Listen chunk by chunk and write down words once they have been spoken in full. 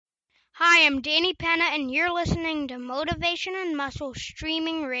Hi, I'm Danny Penna, and you're listening to Motivation and Muscle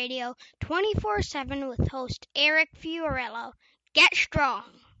Streaming Radio 24/7 with host Eric Fiorello. Get strong.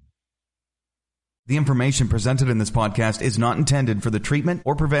 The information presented in this podcast is not intended for the treatment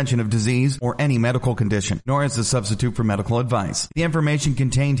or prevention of disease or any medical condition, nor as a substitute for medical advice. The information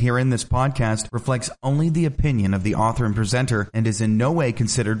contained here in this podcast reflects only the opinion of the author and presenter and is in no way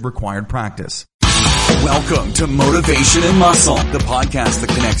considered required practice. Welcome to Motivation and Muscle, the podcast that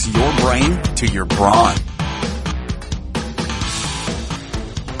connects your brain to your brawn.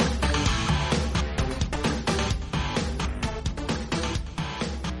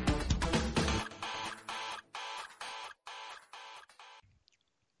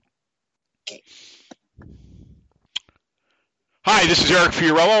 Hi, this is Eric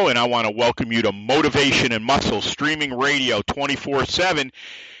Fiorello, and I want to welcome you to Motivation and Muscle Streaming Radio 24/7.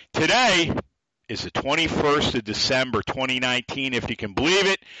 Today is the 21st of December, 2019, if you can believe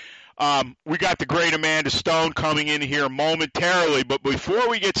it. We got the great Amanda Stone coming in here momentarily, but before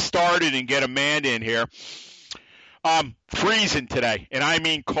we get started and get Amanda in here, freezing today, and I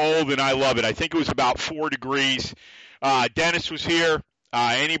mean cold, and I love it. I think it was about 4 degrees. Dennis was here.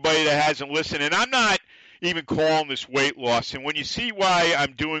 Anybody that hasn't listened, and I'm not even calling this weight loss, and when you see why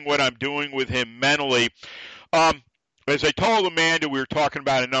I'm doing what I'm doing with him mentally, as I told Amanda, we were talking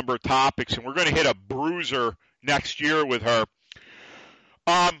about a number of topics, and we're going to hit a bruiser next year with her.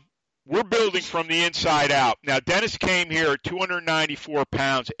 We're building from the inside out. Now, Dennis came here at 294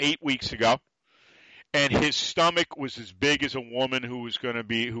 pounds 8 weeks ago, and his stomach was as big as a woman who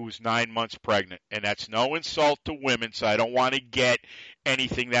was 9 months pregnant. And that's no insult to women, so I don't want to get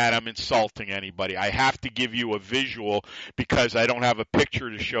anything that I'm insulting anybody. I have to give you a visual because I don't have a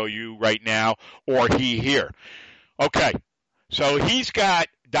picture to show you right now or he here. Okay, so he's got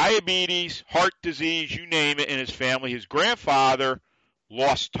diabetes, heart disease, you name it, in his family. His grandfather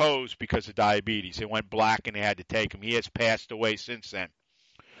lost toes because of diabetes. They went black and they had to take him. He has passed away since then.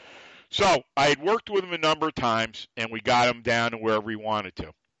 So I had worked with him a number of times, and we got him down to wherever he wanted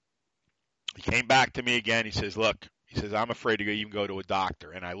to. He came back to me again. He says, look, I'm afraid to even go to a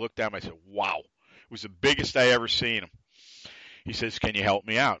doctor. And I looked at him. I said, wow. It was the biggest I ever seen him. He says, can you help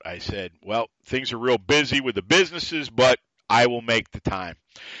me out? I said, well, things are real busy with the businesses, but I will make the time.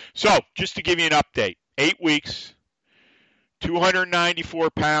 So just to give you an update, 8 weeks, 294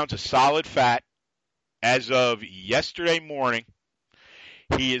 pounds of solid fat. As of yesterday morning,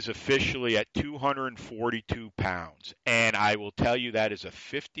 he is officially at 242 pounds. And I will tell you that is a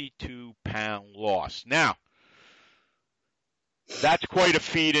 52-pound loss. Now, that's quite a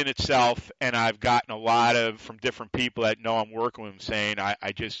feat in itself, and I've gotten a lot from different people that know I'm working with him saying, I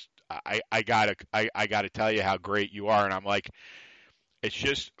gotta tell you how great you are. And I'm like, it's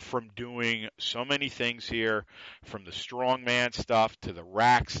just from doing so many things here, from the strongman stuff to the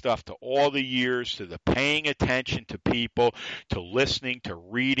rack stuff to all the years to the paying attention to people to listening to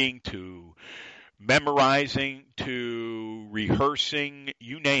reading to memorizing to rehearsing,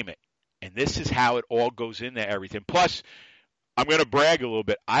 you name it. And this is how it all goes into everything. Plus, I'm going to brag a little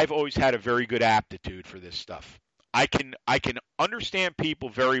bit. I've always had a very good aptitude for this stuff. I can understand people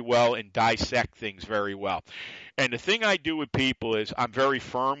very well and dissect things very well. And the thing I do with people is I'm very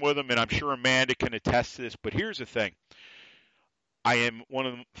firm with them, and I'm sure Amanda can attest to this. But here's the thing. I am one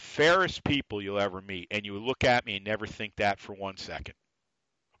of the fairest people you'll ever meet, and you would look at me and never think that for 1 second.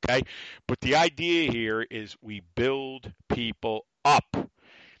 Okay? But the idea here is we build people up.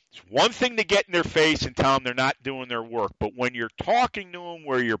 It's one thing to get in their face and tell them they're not doing their work, but when you're talking to them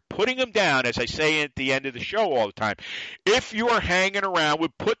where you're putting them down, as I say at the end of the show all the time, if you are hanging around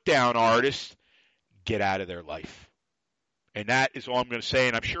with put-down artists, get out of their life. And that is all I'm going to say,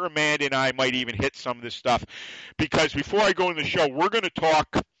 and I'm sure Amanda and I might even hit some of this stuff, because before I go into the show, we're going to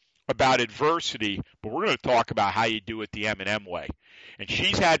talk about adversity, but we're going to talk about how you do it the M&M way. And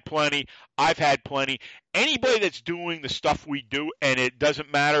she's had plenty. I've had plenty. Anybody that's doing the stuff we do, and it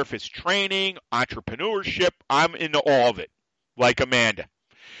doesn't matter if it's training, entrepreneurship, I'm into all of it, like Amanda.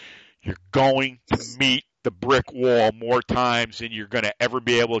 You're going to meet the brick wall more times than you're going to ever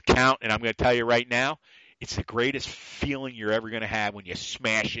be able to count. And I'm going to tell you right now, it's the greatest feeling you're ever going to have when you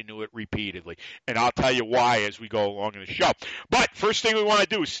smash into it repeatedly. And I'll tell you why as we go along in the show. But first thing we want to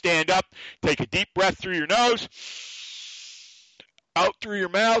do is stand up, take a deep breath through your nose, out through your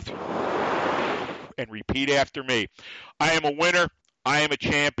mouth, and repeat after me. I am a winner. I am a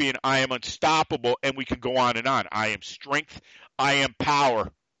champion. I am unstoppable. And we can go on and on. I am strength. I am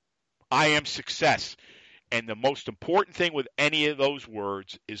power. I am success. And the most important thing with any of those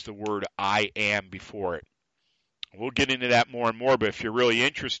words is the word I am before it. We'll get into that more and more, but if you're really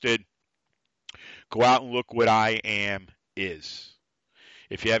interested, go out and look what I am is.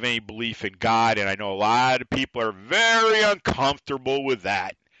 if you have any belief in God, and I know a lot of people are very uncomfortable with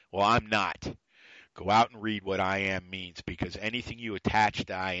that. Well, I'm not. Go out and read what I am means, because anything you attach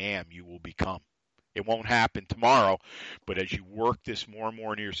to I am, you will become. It won't happen tomorrow, but as you work this more and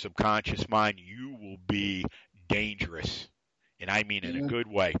more into your subconscious mind, you will be dangerous. And I mean in a good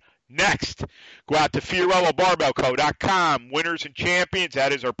way. Next, go out to FiorilloBarbellCo.com. Winners and Champions,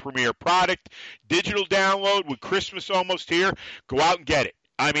 that is our premier product. Digital download with Christmas almost here. Go out and get it.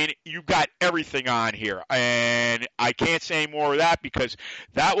 I mean, you've got everything on here, and I can't say more of that because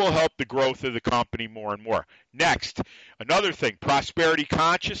that will help the growth of the company more and more. Next, another thing, Prosperity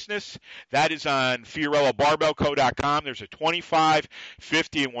Consciousness, that is on FiorilloBarbellCo.com. There's a $25,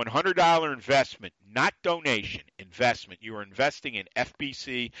 $50, and $100 investment, not donation, investment. You are investing in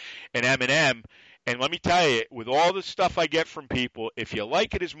FBC and M&M, and let me tell you, with all the stuff I get from people, if you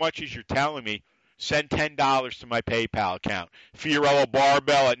like it as much as you're telling me, send $10 to my PayPal account,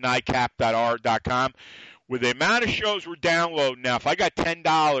 FiorilloBarbell@NICAP.com. With the amount of shows we're downloading now, if I got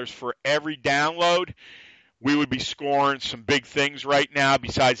 $10 for every download, we would be scoring some big things right now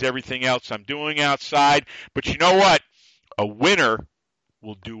besides everything else I'm doing outside. But you know what? A winner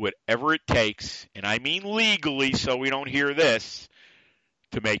will do whatever it takes, and I mean legally so we don't hear this,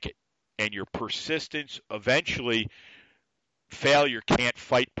 to make it. And your persistence eventually – failure can't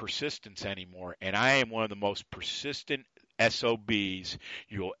fight persistence anymore, and I am one of the most persistent SOBs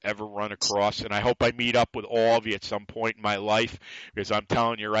you'll ever run across, and I hope I meet up with all of you at some point in my life, because I'm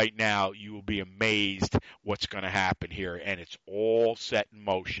telling you right now, you will be amazed what's going to happen here, and it's all set in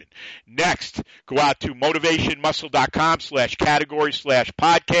motion. Next, go out to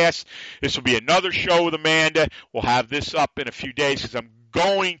motivationmuscle.com/category/podcast. This will be another show with Amanda. We'll have this up in a few days because I'm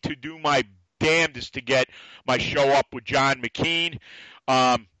going to do my damnedest to get my show up with John McKean.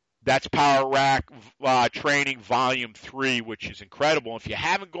 That's Power Rack Training Volume 3, which is incredible. If you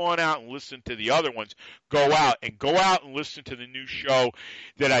haven't gone out and listened to the other ones, go out and listen to the new show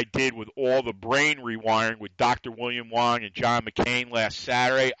that I did with all the brain rewiring with Dr. William Wong and John McCain last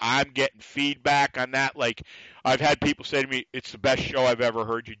Saturday. I'm getting feedback on that. Like, I've had people say to me, it's the best show I've ever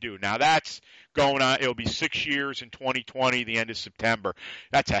heard you do. Now, that's going on. It'll be 6 years in 2020, the end of September.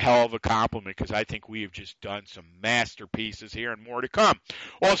 That's a hell of a compliment, because I think we have just done some masterpieces here and more to come.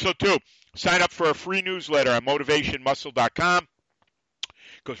 Also, too, sign up for a free newsletter on motivationmuscle.com.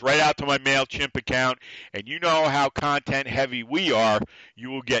 Goes right out to my MailChimp account, and you know how content heavy we are.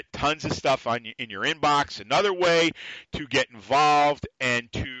 You will get tons of stuff in your inbox. Another way to get involved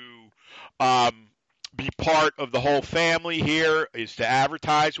and to be part of the whole family here is to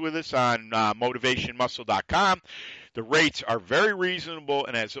advertise with us on motivationmuscle.com. The rates are very reasonable,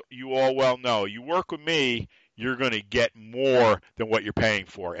 and as you all well know, you work with me, you're going to get more than what you're paying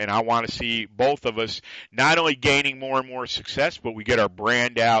for. And I want to see both of us not only gaining more and more success, but we get our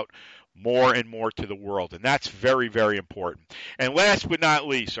brand out more and more to the world. And that's very, very important. And last but not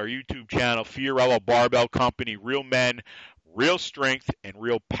least, our YouTube channel, Fiorillo Barbell Company, Real Men, Real Strength, and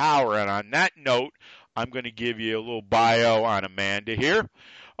Real Power. And on that note, I'm going to give you a little bio on Amanda here.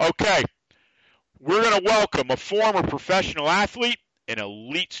 Okay, we're going to welcome a former professional athlete, an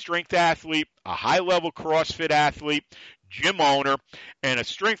elite strength athlete, a high-level CrossFit athlete, gym owner, and a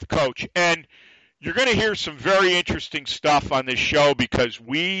strength coach. And you're going to hear some very interesting stuff on this show, because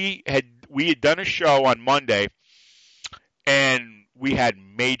we had done a show on Monday, and we had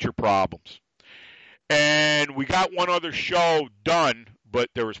major problems. And we got one other show done, but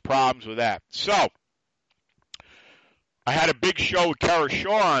there was problems with that. So I had a big show with Kara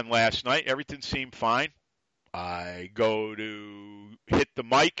Shaw on last night. Everything seemed fine. I go to hit the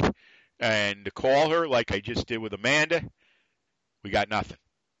mic and to call her like I just did with Amanda. We got nothing.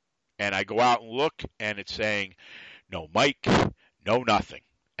 And I go out and look, and it's saying, no mic, no nothing.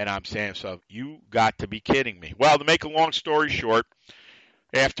 And I'm saying, so you got to be kidding me. Well, to make a long story short,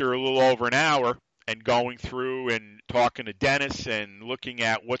 after a little over an hour and going through and talking to Dennis and looking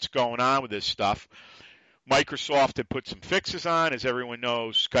at what's going on with this stuff, Microsoft had put some fixes on. As everyone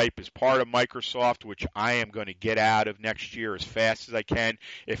knows, Skype is part of Microsoft, which I am going to get out of next year as fast as I can.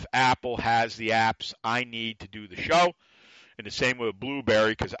 If Apple has the apps I need to do the show, and the same with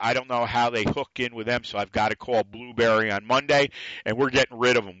Blueberry, because I don't know how they hook in with them, so I've got to call Blueberry on Monday, and we're getting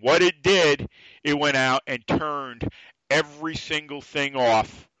rid of them. What it did, it went out and turned every single thing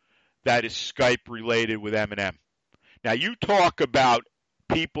off that is Skype related with M&M. Now, you talk about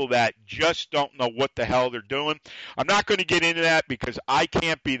people that just don't know what the hell they're doing. I'm not going to get into that because I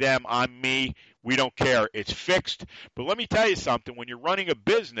can't be them. I'm me. We don't care. It's fixed. But let me tell you something. When you're running a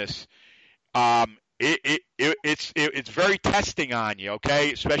business, it's very testing on you,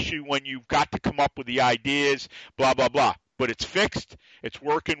 okay? Especially when you've got to come up with the ideas, blah, blah, blah. but it's fixed. It's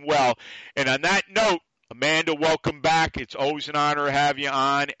working well. And on that note, Amanda, welcome back. It's always an honor to have you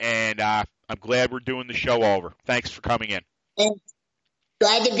on, and I'm glad we're doing the show over. Thanks for coming in.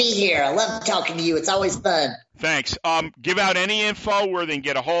 Glad to be here. I love talking to you. It's always fun. Thanks. Give out any info where they can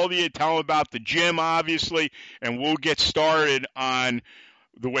get a hold of you. Tell them about the gym, obviously, and we'll get started on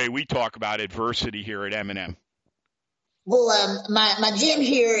the way we talk about adversity here at M&M. Well, my gym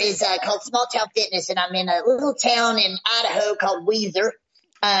here is called Small Town Fitness, and I'm in a little town in Idaho called Weiser.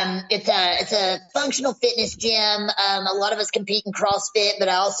 It's a functional fitness gym. A lot of us compete in CrossFit, but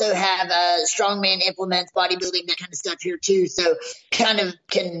I also have strongman implements, bodybuilding, that kind of stuff here too. So kind of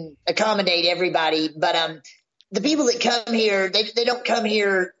can accommodate everybody. But the people that come here, they don't come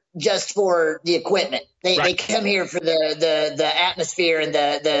here just for the equipment. They come here for the atmosphere and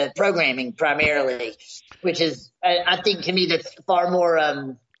the programming primarily, which is, I think, to me, that's far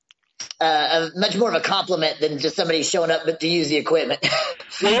more much more of a compliment than just somebody showing up to use the equipment.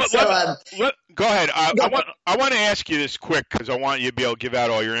 Well, go ahead. I want to ask you this quick because I want you to be able to give out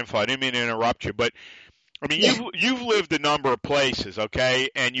all your info. I didn't mean to interrupt you, but I mean, you've lived a number of places, okay,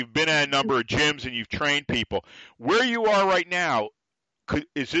 and you've been at a number of gyms and you've trained people. Where you are right now,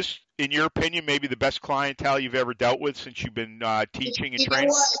 is this, in your opinion, maybe the best clientele you've ever dealt with since you've been teaching and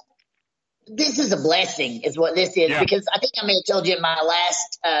training? This is a blessing, is what this is, because I think I may have told you in my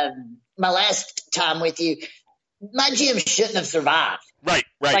last time with you, my gym shouldn't have survived. Right.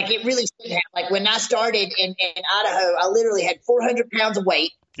 Like, it really shouldn't have. Like, when I started in Idaho, I literally had 400 pounds of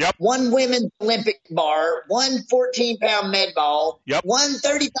weight, one women's Olympic bar, one 14-pound med ball, one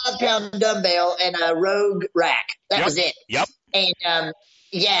 35-pound dumbbell, and a Rogue rack. That was it. And,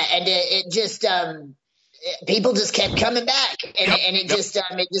 it just people just kept coming back, and it just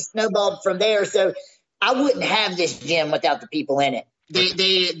snowballed from there. So I wouldn't have this gym without the people in it.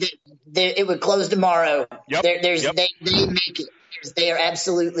 It would close tomorrow. They make it. They are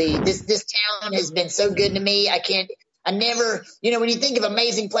absolutely, this town has been so good to me. I never, when you think of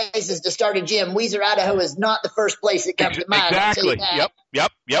amazing places to start a gym, Weiser, Idaho is not the first place that comes to mind. Exactly.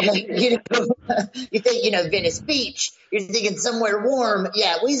 Yep. You think, Venice Beach, you're thinking somewhere warm.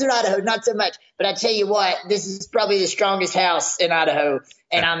 Yeah, Weiser, Idaho, not so much. But I tell you what, this is probably the strongest house in Idaho,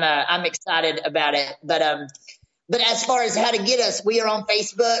 and I'm excited about it. But as far as how to get us, we are on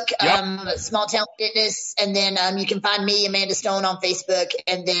Facebook, Small Town Fitness, and then you can find me, Amanda Stone, on Facebook,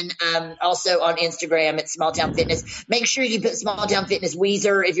 and then also on Instagram at Small Town Fitness. Make sure you put Small Town Fitness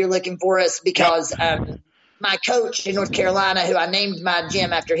Weiser if you're looking for us, because my coach in North Carolina, who I named my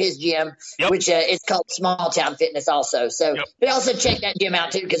gym after his gym, which is called Small Town Fitness also. So, but also check that gym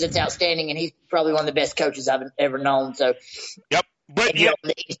out too, because it's outstanding, and he's probably one of the best coaches I've ever known. So, but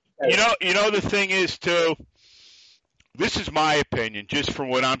the thing is too. This is my opinion, just from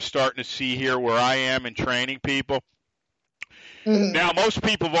what I'm starting to see here where I am in training people. Mm-hmm. Now, most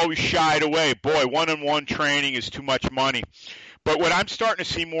people have always shied away. Boy, one-on-one training is too much money. But what I'm starting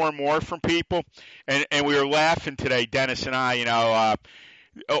to see more and more from people, and we were laughing today, Dennis and I,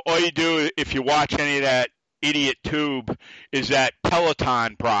 all you do if you watch any of that idiot tube is that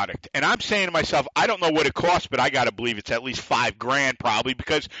Peloton product. And I'm saying to myself, I don't know what it costs, but I got to believe it's at least $5,000 probably,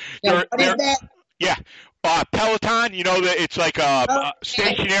 because what is that? Yeah. Peloton, that it's like a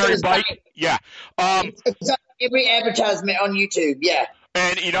stationary bike. Yeah. It's on every advertisement on YouTube. Yeah.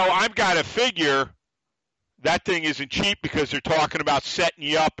 And, I've got to figure that thing isn't cheap because they're talking about setting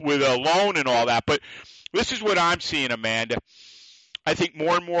you up with a loan and all that. But this is what I'm seeing, Amanda. I think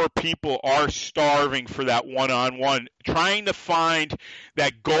more and more people are starving for that one-on-one, trying to find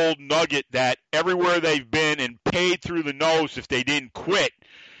that gold nugget that everywhere they've been and paid through the nose if they didn't quit.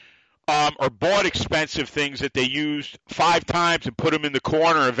 Or bought expensive things that they used 5 times and put them in the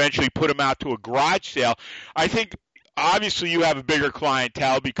corner, eventually put them out to a garage sale. I think obviously you have a bigger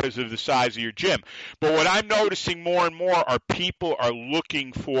clientele because of the size of your gym. But what I'm noticing more and more are people are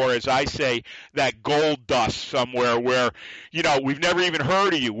looking for, as I say, that gold dust somewhere where, we've never even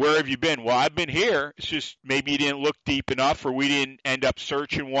heard of you. Where have you been? Well, I've been here. It's just maybe you didn't look deep enough, or we didn't end up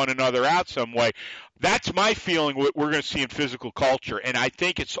searching one another out some way. That's my feeling what we're going to see in physical culture, and I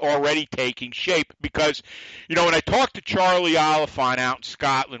think it's already taking shape because, when I talked to Charlie Oliphant out in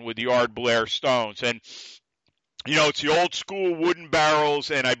Scotland with the Ard Blair Stones, and, it's the old school wooden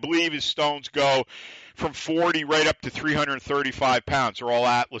barrels, and I believe his stones go from 40 right up to 335 pounds. They're all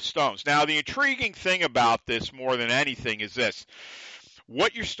Atlas stones. Now, the intriguing thing about this more than anything is this.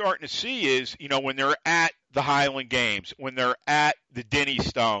 What you're starting to see is, when they're at the Highland Games, when they're at the Denny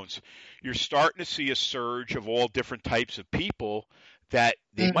Stones, you're starting to see a surge of all different types of people that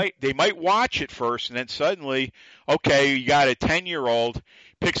they might watch it first, and then suddenly, okay, you got a 10-year-old,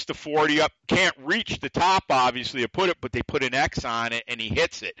 picks the 40 up, can't reach the top, obviously, but they put an X on it, and he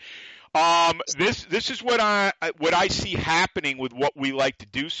hits it. This is what I see happening with what we like to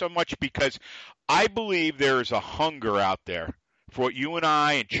do so much, because I believe there is a hunger out there for what you and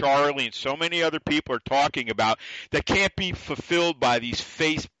I and Charlie and so many other people are talking about that can't be fulfilled by these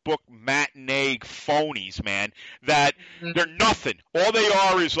Facebook matinee phonies, man, that they're nothing. All they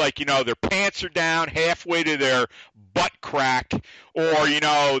are is like, their pants are down halfway to their butt crack, or,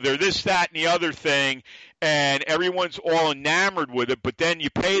 they're this, that, and the other thing, and everyone's all enamored with it, but then you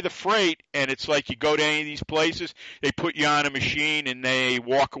pay the freight, and it's like you go to any of these places, they put you on a machine, and they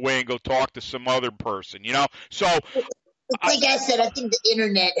walk away and go talk to some other person, So like I said, I think the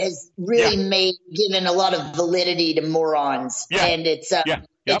internet has really given a lot of validity to morons, and it's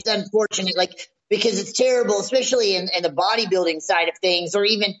unfortunate, because it's terrible, especially in the bodybuilding side of things, or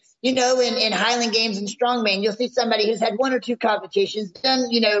even in Highland Games and strongman. You'll see somebody who's had one or two competitions, done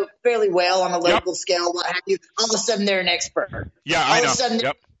fairly well on a local scale, what have you. All of a sudden, they're an expert. Yeah, I know. All of a sudden,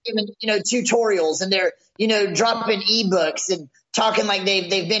 they're giving tutorials, and they're dropping ebooks and talking like they've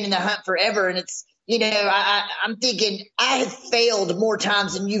been in the hunt forever, and it's. I'm thinking I have failed more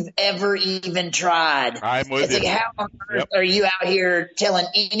times than you've ever even tried. I'm with you. It's like, how on earth are you out here telling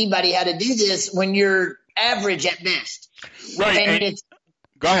anybody how to do this when you're average at best? Right. And it's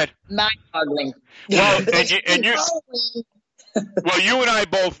go ahead. Mind-boggling. Well, well, you and I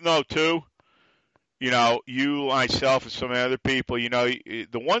both know too. You, myself, and some other people. The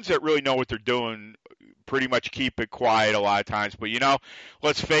ones that really know what they're doing pretty much keep it quiet a lot of times. But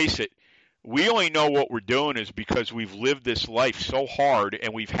let's face it. We only know what we're doing is because we've lived this life so hard,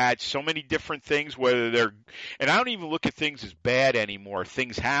 and we've had so many different things, whether they're – and I don't even look at things as bad anymore.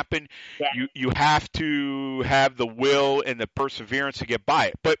 Things happen. Yeah. You have to have the will and the perseverance to get by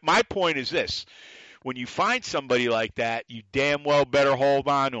it. But my point is this. When you find somebody like that, you damn well better hold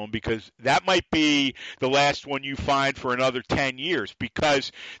on to them, because that might be the last one you find for another 10 years,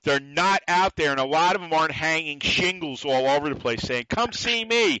 because they're not out there, and a lot of them aren't hanging shingles all over the place saying, come see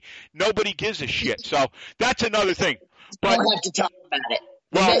me. Nobody gives a shit. So that's another thing. But we'll have to talk about it.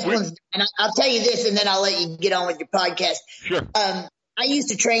 And I'll tell you this, and then I'll let you get on with your podcast. Sure. I used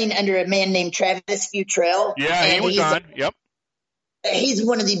to train under a man named Travis Futrell. Yeah, he was on. Yep. He's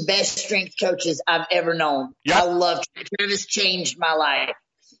one of the best strength coaches I've ever known. Yep. I love Travis. Changed my life,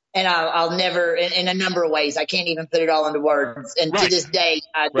 and I'll never, in a number of ways, I can't even put it all into words. And to this day,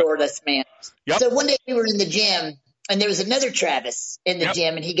 I adore this man. Yep. So one day we were in the gym, and there was another Travis in the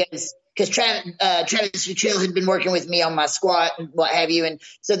gym, and he goes, because Travis Futrell had been working with me on my squat and what have you, and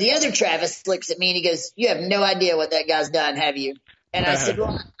so the other Travis looks at me and he goes, "You have no idea what that guy's done, have you?" And I said,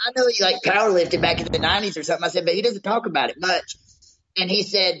 "Well, I know he power lifted back in the 90s or something." I said, "But he doesn't talk about it much." And he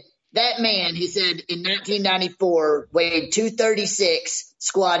said, that man, he said, in 1994, weighed 236,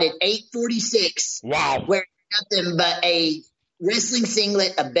 squatted 846. Wow. Wearing nothing but a wrestling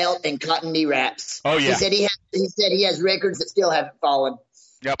singlet, a belt, and cotton knee wraps. Oh, yeah. He said he has records that still haven't fallen.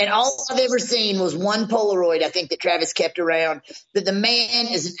 Yep. And all I've ever seen was one Polaroid, I think, that Travis kept around. But the man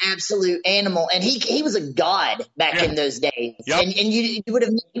is an absolute animal, and he was a god back in those days. Yep. And you would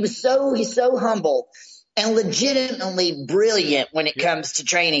have, he's so humble and legitimately brilliant when it comes to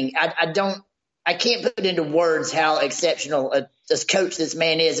training. I can't put into words how exceptional a coach this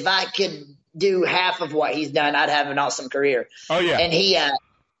man is. If I could do half of what he's done, I'd have an awesome career. Oh yeah. And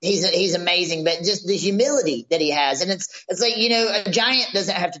he's amazing, but just the humility that he has. And it's like, a giant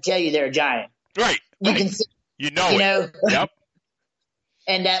doesn't have to tell you they're a giant. Right. You can see, it. Yep.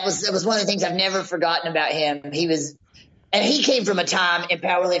 And that was one of the things I've never forgotten about him. And he came from a time in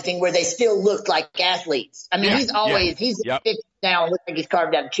powerlifting where they still looked like athletes. I mean, he's 50 now, looks like he's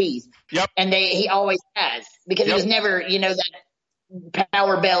carved out of cheese. Yep. And he always has, because he was never, that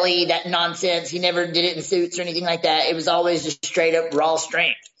power belly, that nonsense. He never did it in suits or anything like that. It was always just straight up raw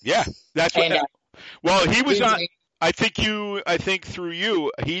strength. Yeah, that's what. Well, he was on. I think through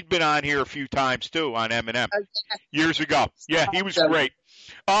you, he'd been on here a few times too on M&M years ago. Yeah, he was great.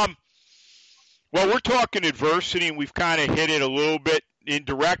 Well, we're talking adversity, and we've kind of hit it a little bit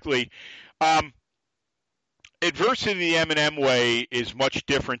indirectly. Adversity the M&M way is much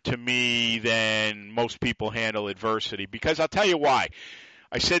different to me than most people handle adversity, because I'll tell you why.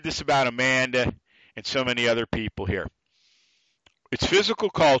 I said this about Amanda and so many other people here. It's physical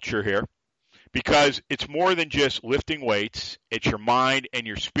culture here, because it's more than just lifting weights. It's your mind and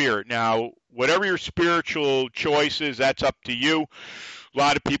your spirit. Now, whatever your spiritual choice is, that's up to you. A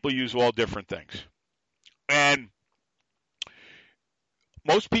lot of people use all different things. And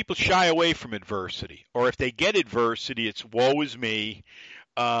most people shy away from adversity. Or if they get adversity, it's woe is me.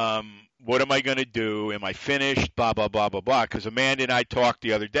 what am I going to do? Am I finished? Blah, blah, blah, blah, blah. Because Amanda and I talked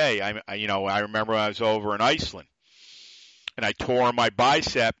the other day. I remember I was over in Iceland, and I tore my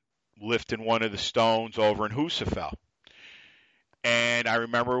bicep lifting one of the stones over in Husafell. And I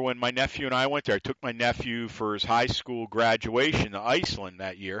remember when my nephew and I went there, I took my nephew for his high school graduation to Iceland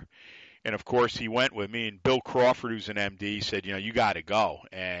that year. And, of course, he went with me. And Bill Crawford, who's an MD, said, you got to go.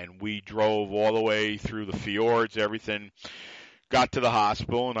 And we drove all the way through the fjords, everything, got to the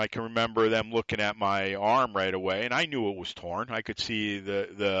hospital. And I can remember them looking at my arm right away. And I knew it was torn. I could see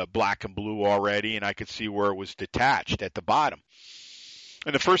the black and blue already, and I could see where it was detached at the bottom.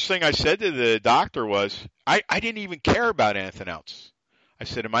 And the first thing I said to the doctor was, I didn't even care about anything else. I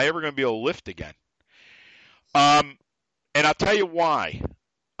said, am I ever going to be able to lift again? And I'll tell you why.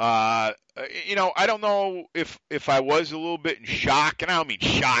 I don't know if I was a little bit in shock, and I don't mean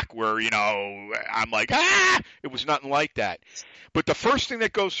shock where, I'm like, it was nothing like that. But the first thing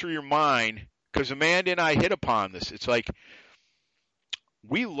that goes through your mind, because Amanda and I hit upon this, it's like,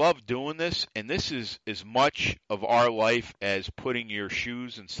 we love doing this, and this is as much of our life as putting your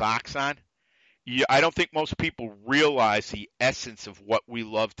shoes and socks on. I don't think most people realize the essence of what we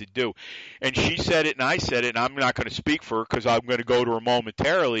love to do. And she said it, and I said it, and I'm not going to speak for her because I'm going to go to her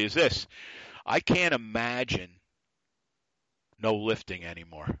momentarily, is this. I can't imagine no lifting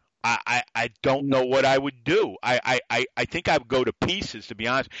anymore. I don't know what I would do. I think I would go to pieces, to be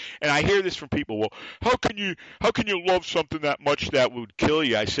honest. And I hear this from people. Well, how can you love something that much that would kill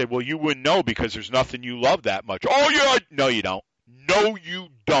you? I said, well, you wouldn't know because there's nothing you love that much. Oh yeah, no, you don't. No, you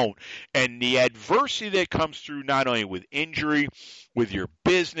don't. And the adversity that comes through not only with injury, with your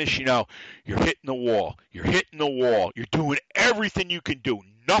business, you're hitting the wall. You're hitting the wall. You're doing everything you can do.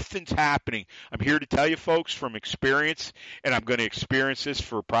 Nothing's happening. I'm here to tell you, folks, from experience, and I'm going to experience this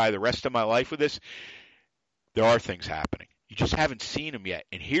for probably the rest of my life with this, there are things happening. You just haven't seen them yet.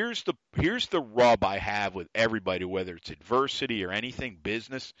 And here's the rub I have with everybody, whether it's adversity or anything,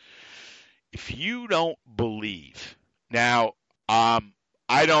 business. If you don't believe, now,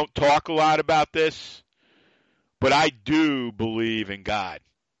 I don't talk a lot about this, but I do believe in God.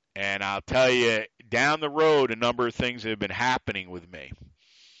 And I'll tell you, down the road, a number of things have been happening with me.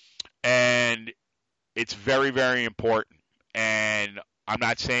 And it's very, very important. And I'm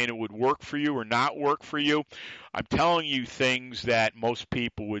not saying it would work for you or not work for you. I'm telling you things that most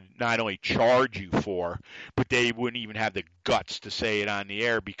people would not only charge you for, but they wouldn't even have the guts to say it on the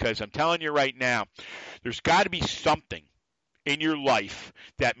air. Because I'm telling you right now, there's got to be something in your life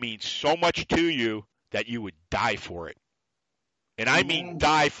that means so much to you that you would die for it. And I mean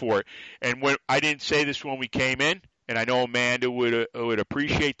die for it. And when I didn't say this when we came in, and I know Amanda would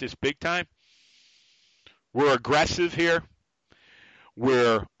appreciate this big time. We're aggressive here.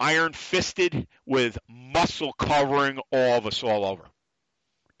 We're iron-fisted with muscle covering all of us all over.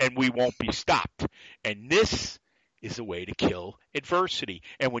 And we won't be stopped. And this is a way to kill adversity.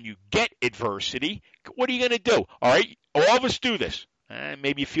 And when you get adversity, what are you going to do? All right, all of us do this.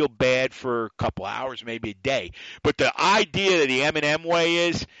 Maybe you feel bad for a couple hours, maybe a day. But the idea of the M&M way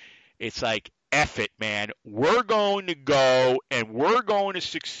is, it's like, F it, man. We're going to go, and we're going to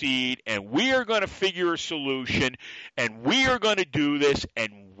succeed, and we are going to figure a solution, and we are going to do this,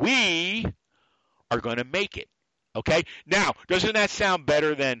 and we are going to make it. Okay? Now, doesn't that sound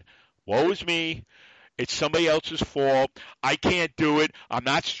better than, woe is me, it's somebody else's fault, I can't do it, I'm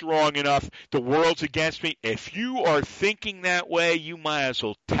not strong enough, the world's against me? If you are thinking that way, you might as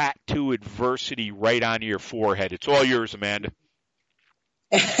well tattoo adversity right onto your forehead. It's all yours, Amanda.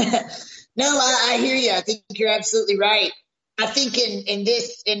 No, I hear you. I think you're absolutely right. I think in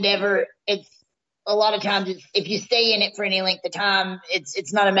this endeavor, it's a lot of times if you stay in it for any length of time,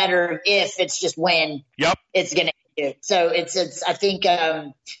 it's not a matter of if, it's just when. Yep. It's going to hit. So it's I think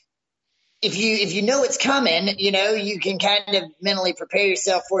if you know it's coming, you can kind of mentally prepare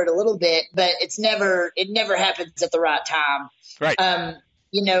yourself for it a little bit, but it never happens at the right time. Right. I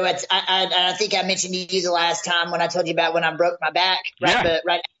think I mentioned to you the last time when I told you about when I broke my back, right after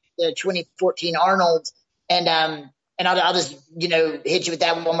the 2014 Arnold, and I'll just hit you with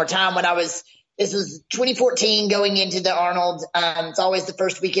that one more time. This was 2014 going into the Arnold. It's always the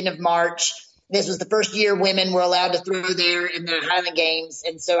first weekend of March. This was the first year women were allowed to throw there in the Highland Games,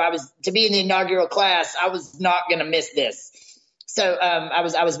 and so to be in the inaugural class, I was not going to miss this. So I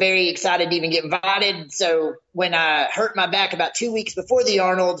was very excited to even get invited. So when I hurt my back about 2 weeks before the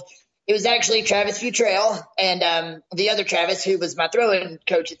Arnold, it was actually Travis Futrell, and the other Travis, who was my throwing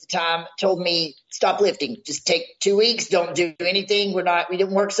coach at the time, told me, stop lifting. Just take 2 weeks. Don't do anything. We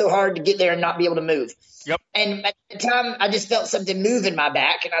didn't work so hard to get there and not be able to move. Yep. And at the time, I just felt something move in my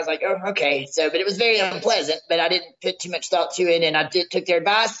back, and I was like, oh, okay. But it was very unpleasant, but I didn't put too much thought to it, and I took their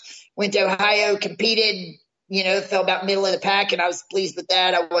advice, went to Ohio, competed, fell about middle of the pack, and I was pleased with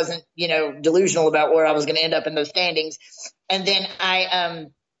that. I wasn't, delusional about where I was going to end up in those standings. And then I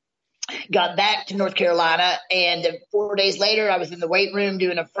got back to North Carolina, and 4 days later, I was in the weight room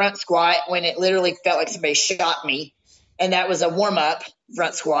doing a front squat when it literally felt like somebody shot me. And that was a warm-up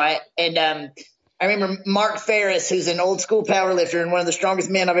front squat. And I remember Mark Ferris, who's an old school power lifter and one of the strongest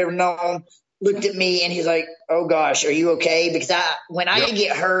men I've ever known, looked at me and he's like, oh gosh, are you okay? Because when I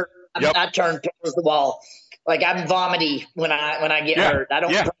get hurt, I turn towards the wall. Like I'm vomity when I get hurt. I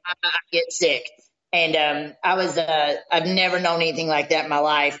don't cry, I get sick. And I've never known anything like that in my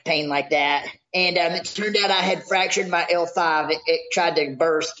life, pain like that. And it turned out I had fractured my L5. It tried to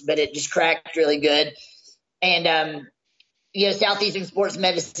burst, but it just cracked really good. And Southeastern Sports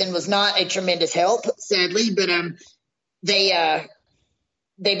Medicine was not a tremendous help, sadly, but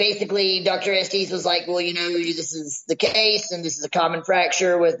they basically, Dr. Estes was like, well, this is the case, and this is a common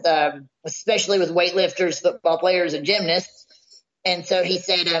fracture with, especially with weightlifters, football players, and gymnasts. And so he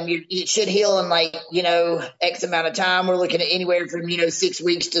said, it should heal in X amount of time. We're looking at anywhere from, 6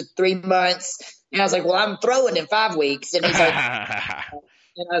 weeks to 3 months. And I was like, well, I'm throwing in 5 weeks. And he's like,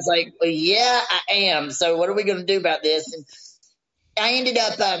 and I was like, well, yeah, I am. So what are we going to do about this? And I ended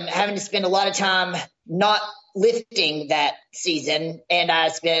up having to spend a lot of time not lifting that season. And I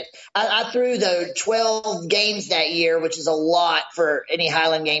threw the 12 games that year, which is a lot for any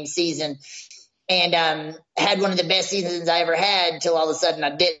Highland Games season. And had one of the best seasons I ever had until all of a sudden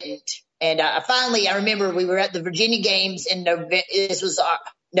I didn't. And I remember we were at the Virginia Games in November. This was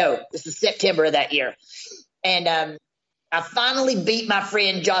September of that year. And I finally beat my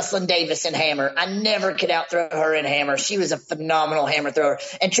friend Jocelyn Davis in hammer. I never could outthrow her in hammer. She was a phenomenal hammer thrower.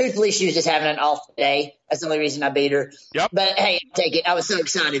 And truthfully, she was just having an off day. That's the only reason I beat her. Yep. But hey, take it. I was so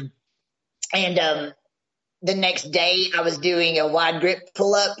excited. And the next day I was doing a wide grip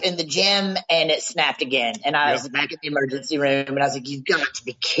pull up in the gym and it snapped again. And I was back in the emergency room and I was like, you've got to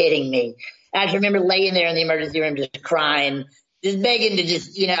be kidding me. And I just remember laying there in the emergency room just crying, just begging to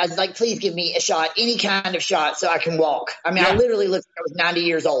I was like, please give me a shot, any kind of shot so I can walk. I mean, I literally looked like I was 90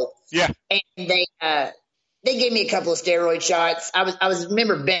 years old. Yeah. And they gave me a couple of steroid shots. I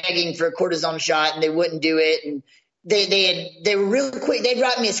remember begging for a cortisone shot and they wouldn't do it. And they were real quick. They'd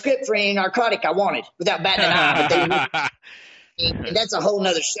write me a script for any narcotic I wanted without batting an eye. But and that's a whole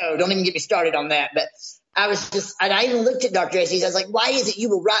nother show. Don't even get me started on that. But I even looked at Dr. Estes. I was like, why is it you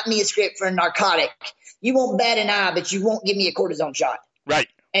will write me a script for a narcotic? You won't bat an eye, but you won't give me a cortisone shot. Right.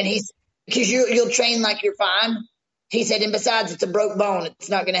 And because you'll train like you're fine. He said, and besides, it's a broke bone.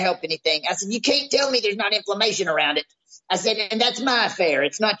 It's not going to help anything. I said, you can't tell me there's not inflammation around it. I said, and that's my affair.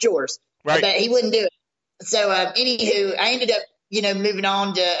 It's not yours. Right. But he wouldn't do it. So, anywho, I ended up, moving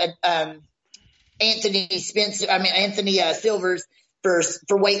on to Anthony Silvers for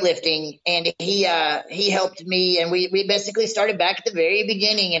weightlifting, and he helped me, and we basically started back at the very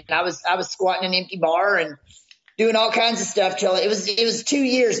beginning, and I was squatting an empty bar and doing all kinds of stuff till it was 2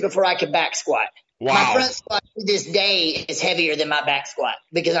 years before I could back squat. Wow. My front squat to this day is heavier than my back squat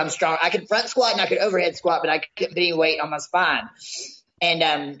because I'm strong. I could front squat and I could overhead squat, but I couldn't put any weight on my spine,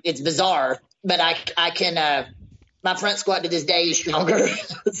 and it's bizarre. But I can, my front squat to this day is stronger.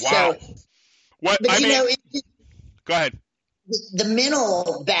 Wow. Go ahead. The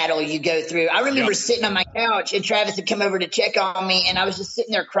mental battle you go through. I remember sitting on my couch and Travis had come over to check on me and I was just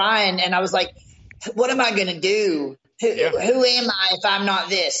sitting there crying and I was like, what am I going to do? Who am I if I'm not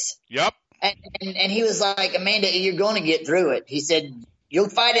this? Yep. And he was like, Amanda, you're going to get through it. He said, you'll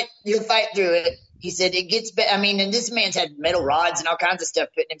fight it. You'll fight through it. He said, it gets better. I mean, and this man's had metal rods and all kinds of stuff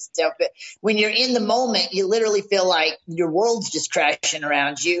put in himself. But when you're in the moment, you literally feel like your world's just crashing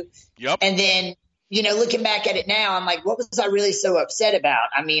around you. Yep. And then, looking back at it now, I'm like, what was I really so upset about?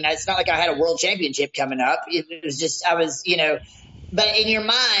 I mean, it's not like I had a world championship coming up. It was just, but in your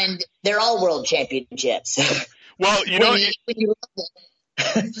mind, they're all world championships. Well,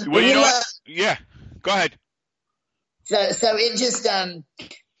 yeah, go ahead. So it just,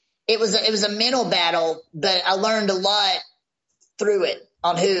 it was a mental battle, but I learned a lot through it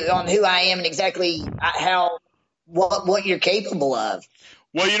on who I am and exactly what you're capable of.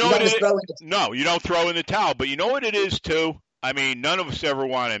 Well, you don't throw in the towel, but you know what it is too? I mean, none of us ever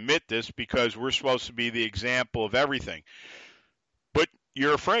want to admit this because we're supposed to be the example of everything. But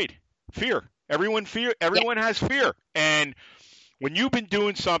you're afraid. Fear. Everyone has fear. And When you've been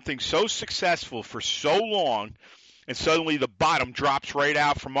doing something so successful for so long, and suddenly the bottom drops right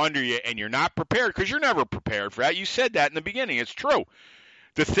out from under you, and you're not prepared, because you're never prepared for that. You said that in the beginning. It's true.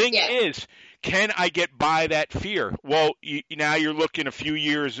 The thing is, can I get by that fear? Well, now you're looking a few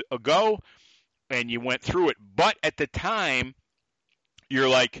years ago, and you went through it. But at the time, you're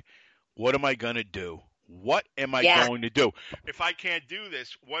like, what am I going to do? What am I going to do? If I can't do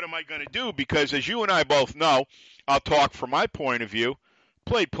this, what am I going to do? Because as you and I both know, I'll talk from my point of view,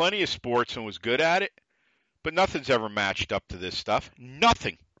 played plenty of sports and was good at it, but nothing's ever matched up to this stuff.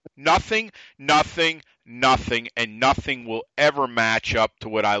 Nothing, and nothing will ever match up to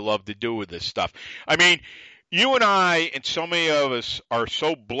what I love to do with this stuff. I mean, you and I and so many of us are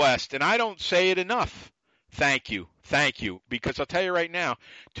so blessed, and I don't say it enough. Thank you, because I'll tell you right now,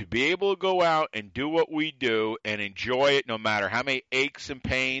 to be able to go out and do what we do and enjoy it no matter how many aches and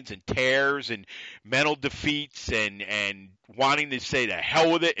pains and tears and mental defeats and wanting to say the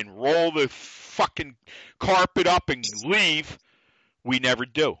hell with it and roll the fucking carpet up and leave, we never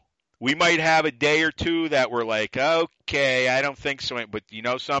do. We might have a day or two that we're like, okay, I don't think so. But you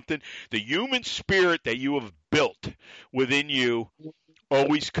know something? The human spirit that you have built within you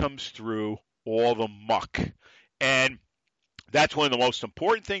always comes through all the muck. And that's one of the most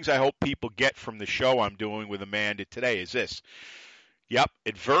important things I hope people get from the show I'm doing with Amanda today is this. Yep,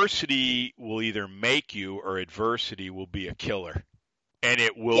 adversity will either make you or adversity will be a killer. And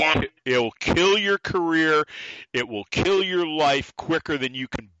it'll kill your career. It will kill your life quicker than you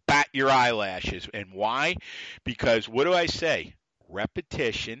can bat your eyelashes. And why? Because what do I say?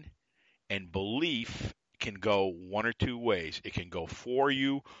 Repetition and belief can go one or two ways. It can go for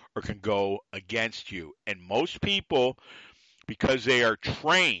you or can go against you. And most people, because they are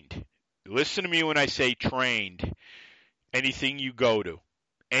trained, listen to me when I say trained, anything you go to,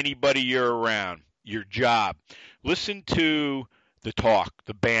 anybody you're around, your job, listen to the talk,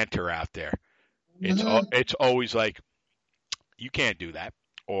 the banter out there. It's always like, you can't do that,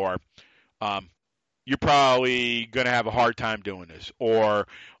 or you're probably going to have a hard time doing this, or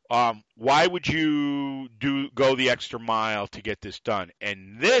why would you go the extra mile to get this done?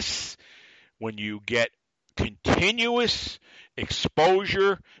 And this, when you get continuous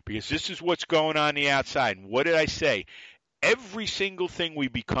exposure, because this is what's going on the outside. And what did I say? Every single thing we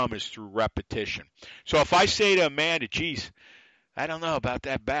become is through repetition. So if I say to Amanda, geez, I don't know about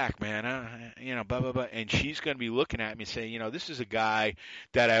that back, man. Blah, blah, blah. And she's going to be looking at me and saying, this is a guy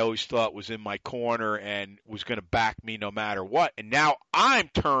that I always thought was in my corner and was going to back me no matter what. And now I'm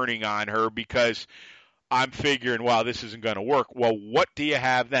turning on her because I'm figuring, wow, this isn't going to work. Well, what do you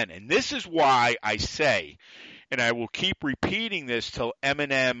have then? And this is why I say, and I will keep repeating this till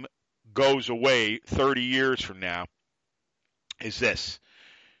Eminem goes away 30 years from now, is this.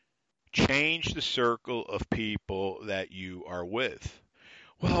 Change the circle of people that you are with.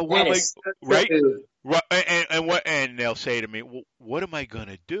 Well, right? And they'll say to me, well, what am I going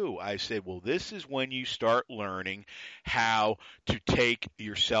to do? I say, well, this is when you start learning how to take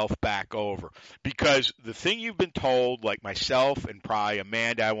yourself back over. Because the thing you've been told, like myself and probably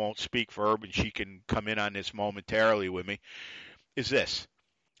Amanda, I won't speak for her, but she can come in on this momentarily with me, is this.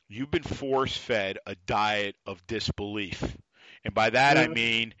 You've been force-fed a diet of disbelief. And by that I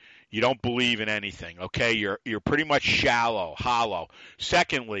mean you don't believe in anything, okay? You're pretty much shallow, hollow.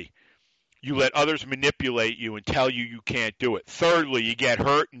 Secondly, you let others manipulate you and tell you can't do it. Thirdly, you get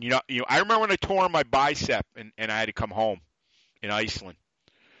hurt. And I remember when I tore my bicep and I had to come home in Iceland.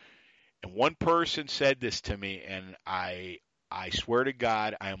 And one person said this to me, and I swear to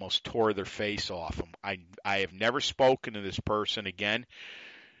God, I almost tore their face off. I have never spoken to this person again.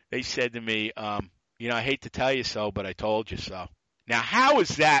 They said to me, I hate to tell you so, but I told you so. Now, how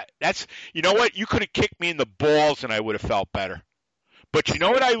is that? You know what? You could have kicked me in the balls and I would have felt better. But you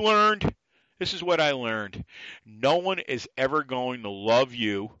know what I learned? This is what I learned. No one is ever going to love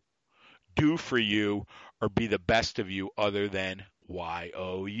you, do for you, or be the best of you other than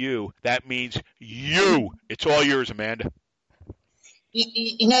YOU. That means you. It's all yours, Amanda.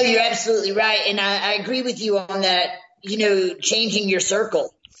 You're absolutely right. And I agree with you on that, changing your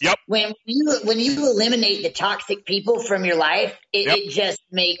circle. Yep. When you eliminate the toxic people from your life, it just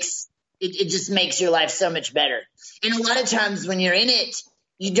makes your life so much better. And a lot of times when you're in it,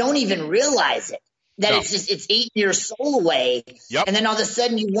 you don't even realize it. It's eating your soul away. Yep. And then all of a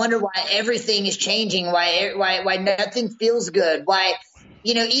sudden you wonder why everything is changing, why nothing feels good, why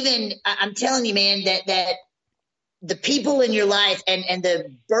even I'm telling you, man, that the people in your life and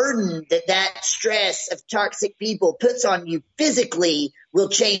the burden that stress of toxic people puts on you physically will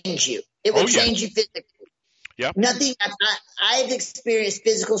change you. It will change you physically. Yep. Nothing. I've experienced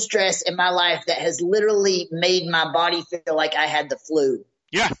physical stress in my life that has literally made my body feel like I had the flu.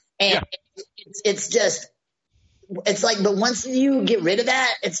 Yeah. And it's like, but once you get rid of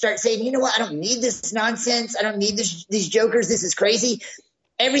that and start saying, you know what, I don't need this nonsense. I don't need these jokers. This is crazy.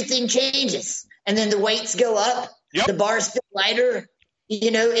 Everything changes. And then the weights go up. Yep. The bars feel lighter.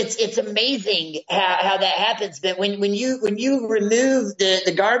 It's amazing how that happens. But when you remove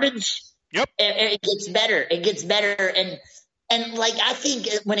the garbage, yep, it gets better. It gets better. And like, I think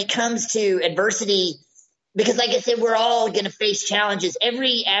when it comes to adversity, because like I said, we're all going to face challenges.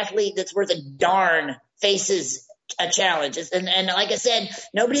 Every athlete that's worth a darn faces a challenge. And like I said,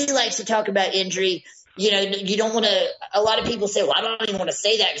 nobody likes to talk about injury. You don't want to – a lot of people say, well, I don't even want to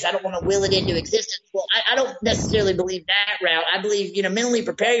say that because I don't want to will it into existence. Well, I don't necessarily believe that route. I believe, mentally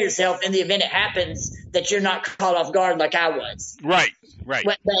prepare yourself in the event it happens that you're not caught off guard like I was. Right.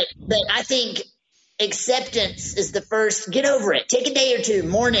 But I think acceptance is the first. Get over it. Take a day or two,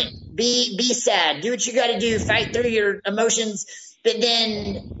 mourn it, be sad, do what you got to do, fight through your emotions. But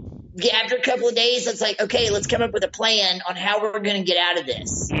then after a couple of days, it's like, okay, let's come up with a plan on how we're going to get out of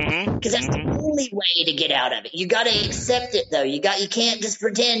this. Because that's the only way to get out of it. You got to accept it, though. You can't just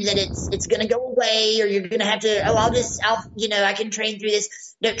pretend that it's going to go away, or you're going to have to. I can train through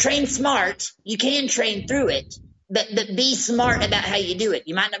this. No, train smart. You can train through it, but be smart about how you do it.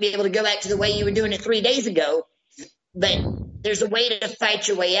 You might not be able to go back to the way you were doing it 3 days ago, but there's a way to fight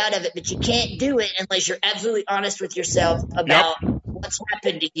your way out of it. But you can't do it unless you're absolutely honest with yourself about what's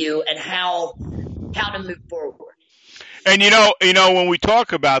happened to you and how to move forward. And when we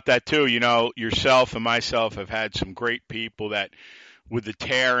talk about that too, yourself and myself have had some great people that with the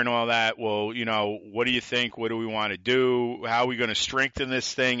tear and all that, well, what do you think? What do we want to do? How are we going to strengthen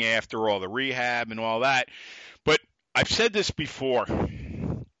this thing after all the rehab and all that? But I've said this before,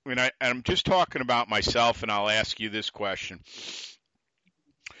 and I'm just talking about myself, and I'll ask you this question.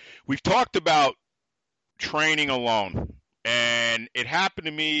 We've talked about training alone. And it happened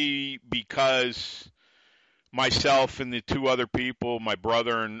to me because myself and the two other people, my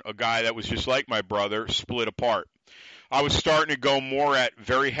brother and a guy that was just like my brother, split apart. I was starting to go more at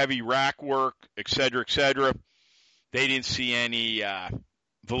very heavy rack work, et cetera, et cetera. They didn't see any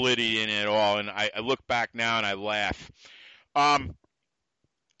validity in it at all. And I look back now and I laugh.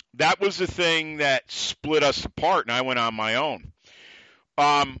 That was the thing that split us apart, and I went on my own.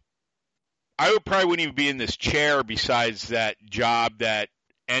 I probably wouldn't even be in this chair besides that job that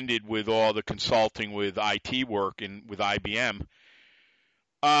ended with all the consulting with IT work and with IBM.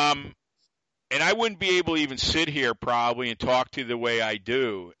 And I wouldn't be able to even sit here probably and talk to you the way I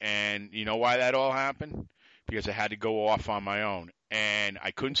do. And you know why that all happened? Because I had to go off on my own. And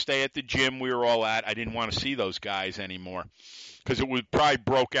I couldn't stay at the gym we were all at. I didn't want to see those guys anymore because it would probably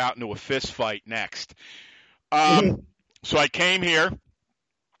broke out into a fist fight next. So I came here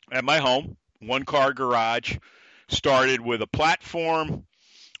at my home. One-car garage, started with a platform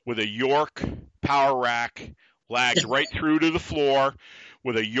with a York power rack, lagged right through to the floor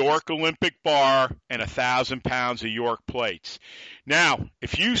with a York Olympic bar and 1,000 pounds of York plates. Now,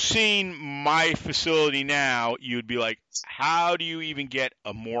 if you've seen my facility now, you'd be like, how do you even get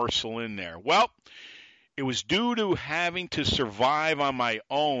a morsel in there? Well, it was due to having to survive on my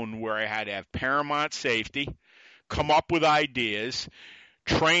own where I had to have paramount safety, come up with ideas,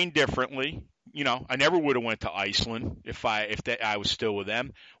 train differently. I never would have went to Iceland if I was still with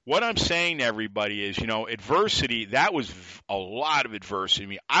them. What I'm saying to everybody is, adversity, that was a lot of adversity. I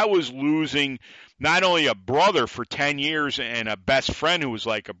mean, I was losing not only a brother for 10 years and a best friend who was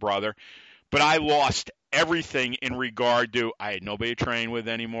like a brother, but I lost everything in regard to I had nobody to train with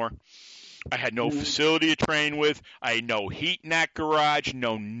anymore. I had no facility to train with. I had no heat in that garage,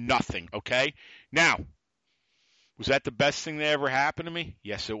 no nothing, okay? Now, was that the best thing that ever happened to me?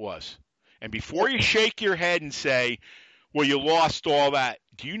 Yes, it was. And before you shake your head and say, well, you lost all that,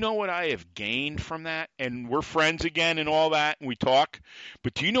 do you know what I have gained from that? And we're friends again and all that, and we talk.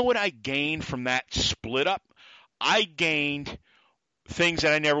 But do you know what I gained from that split up? I gained things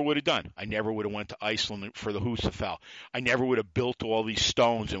that I never would have done. I never would have went to Iceland for the Husafell. I never would have built all these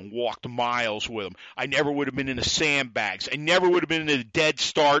stones and walked miles with them. I never would have been in the sandbags. I never would have been in the dead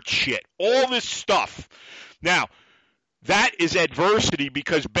start shit. All this stuff. Now, that is adversity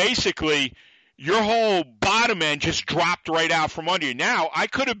because basically your whole bottom end just dropped right out from under you. Now, I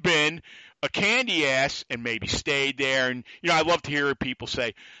could have been a candy ass and maybe stayed there. And, I love to hear people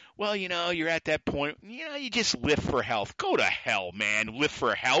say, well, you're at that point, you just lift for health. Go to hell, man. Lift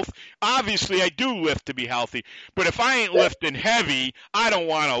for health. Obviously, I do lift to be healthy. But if I ain't lifting heavy, I don't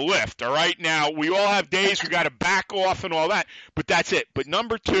want to lift, all right? Now, we all have days we got to back off and all that. But that's it. But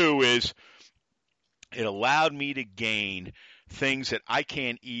number two is It allowed me to gain things that I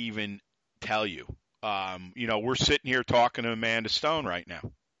can't even tell you. We're sitting here talking to Amanda Stone right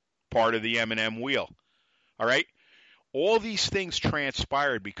now, part of the M&M wheel. All right? All these things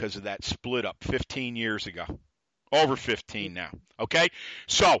transpired because of that split up 15 years ago. Over 15 now. Okay?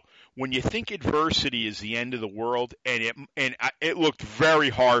 So, when you think adversity is the end of the world, and it looked very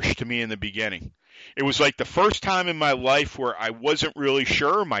harsh to me in the beginning. It was like the first time in my life where I wasn't really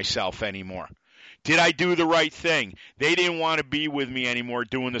sure of myself anymore. Did I do the right thing? They didn't want to be with me anymore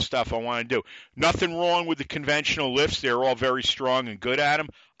doing the stuff I want to do. Nothing wrong with the conventional lifts. They're all very strong and good at them.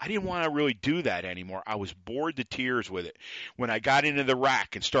 I didn't want to really do that anymore. I was bored to tears with it. When I got into the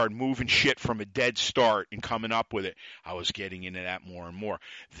rack and started moving shit from a dead start and coming up with it, I was getting into that more and more.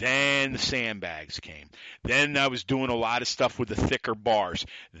 Then the sandbags came. Then I was doing a lot of stuff with the thicker bars.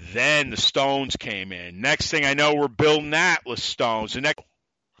 Then the stones came in. Next thing I know, we're building Atlas stones. I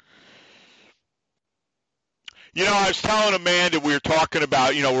was telling Amanda we were talking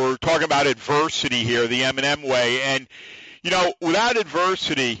about adversity here, the M&M way. And, without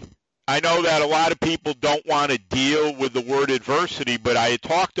adversity, I know that a lot of people don't want to deal with the word adversity, but I had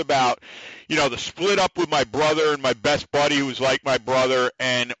talked about, the split up with my brother and my best buddy who was like my brother.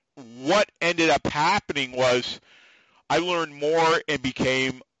 And what ended up happening was I learned more and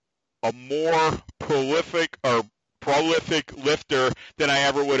became a more prolific lifter than I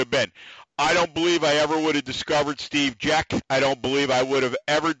ever would have been. I don't believe I ever would have discovered Steve Jeck. I don't believe I would have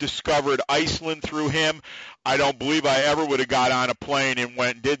ever discovered Iceland through him. I don't believe I ever would have got on a plane and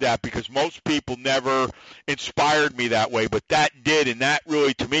went and did that because most people never inspired me that way. But that did, and that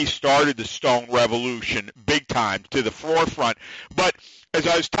really, to me, started the Stone Revolution big time to the forefront. But as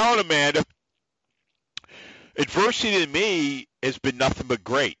I was telling Amanda, adversity to me has been nothing but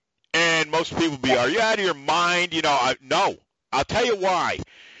great. And most people be, are you out of your mind? No. I'll tell you why.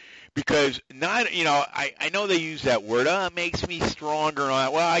 Because I know they use that word, it makes me stronger and all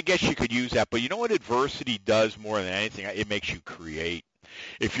that. Well, I guess you could use that. But you know what adversity does more than anything? It makes you create.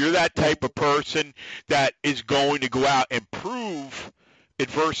 If you're that type of person that is going to go out and prove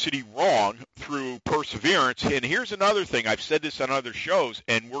adversity wrong through perseverance, and here's another thing. I've said this on other shows,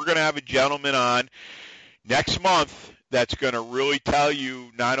 and we're going to have a gentleman on next month that's going to really tell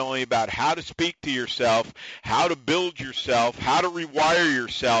you not only about how to speak to yourself, how to build yourself, how to rewire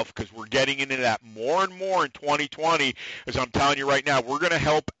yourself, because we're getting into that more and more in 2020. As I'm telling you right now, we're going to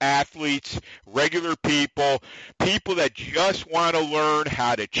help athletes, regular people that just want to learn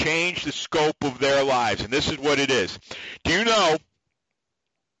how to change the scope of their lives. And this is what it is. Do you know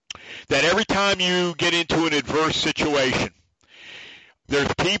that every time you get into an adverse situation,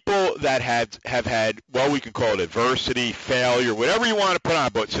 there's people that have had, well, we can call it adversity, failure, whatever you want to put on.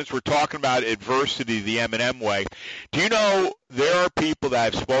 But since we're talking about adversity the M&M way, do you know there are people that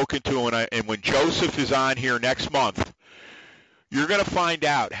I've spoken to, and when Joseph is on here next month, you're going to find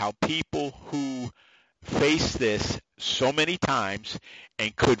out how people who face this so many times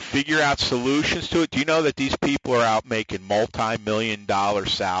and could figure out solutions to it. Do you know that these people are out making multi-million-dollar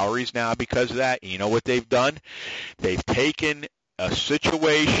salaries now because of that? And you know what they've done? They've taken a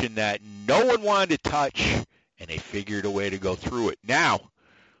situation that no one wanted to touch, and they figured a way to go through it. Now,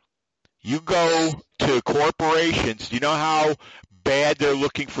 you go to corporations, do you know how bad they're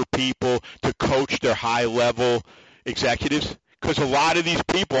looking for people to coach their high-level executives? Because a lot of these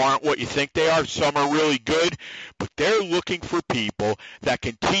people aren't what you think they are. Some are really good, but they're looking for people that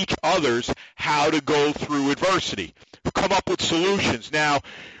can teach others how to go through adversity, come up with solutions. Now,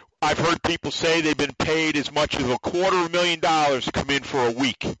 I've heard people say they've been paid as much as $250,000 to come in for a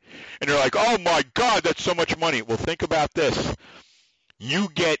week. And they're like, oh, my God, that's so much money. Well, think about this. You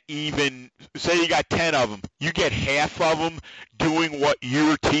get say you got 10 of them, you get half of them doing what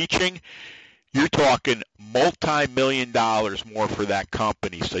you're teaching, you're talking multi-million-dollars more for that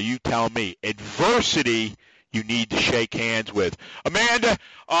company. So you tell me, adversity you need to shake hands with. Amanda,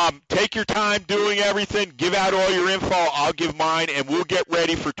 take your time doing everything. Give out all your info. I'll give mine, and we'll get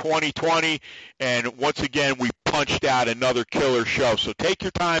ready for 2020. And once again, we punched out another killer show. So take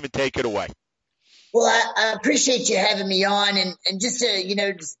your time and take it away. Well, I appreciate you having me on. And just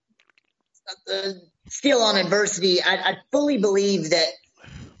to, still on adversity, I fully believe that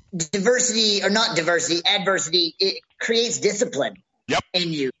adversity, it creates discipline. Yep.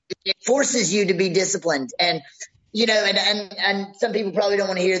 In you. It forces you to be disciplined. And, and some people probably don't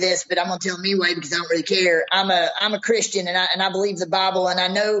want to hear this, but I'm going to tell them anyway because I don't really care. I'm a Christian and I believe the Bible, and I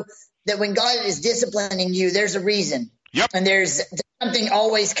know that when God is disciplining you, there's a reason. Yep. And there's something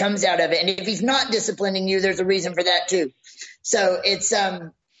always comes out of it. And if he's not disciplining you, there's a reason for that too. So it's,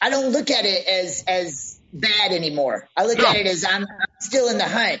 I don't look at it as bad anymore. I look at it as I'm still in the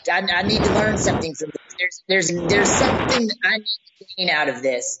hunt. I need to learn something from this. there's something that I need to gain out of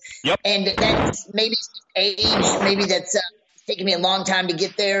this. Yep. And that's maybe age, maybe that's taking me a long time to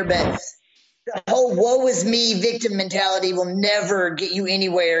get there, but the whole woe is me victim mentality will never get you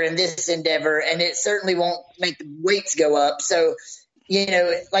anywhere in this endeavor, and it certainly won't make the weights go up. So,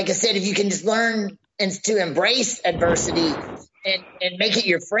 like I said, if you can just learn to embrace adversity and make it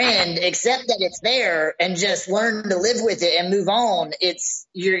your friend, accept that it's there, and just learn to live with it and move on, it's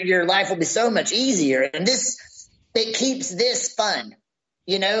your life will be so much easier. And it keeps this fun.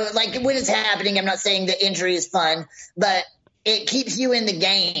 Like when it's happening, I'm not saying that injury is fun, but it keeps you in the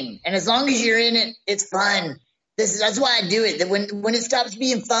game. And as long as you're in it, it's fun. That's why I do it. That when it stops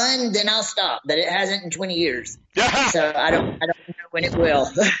being fun, then I'll stop. But it hasn't in 20 years. So I don't know when it will.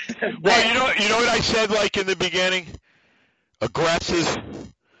 Well, you know what I said, like in the beginning? Aggressive,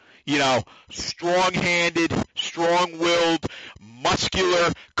 strong-handed, strong-willed,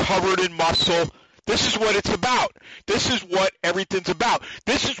 muscular, covered in muscle. This is what it's about. This is what everything's about.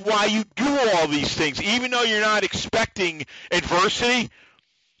 This is why you do all these things. Even though you're not expecting adversity,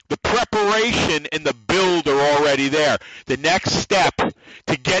 the preparation and the build are already there. The next step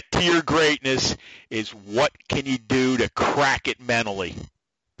to get to your greatness is what can you do to crack it mentally.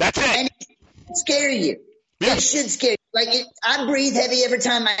 That's it. And it should scare you. Yeah. It should scare you. Like I breathe heavy every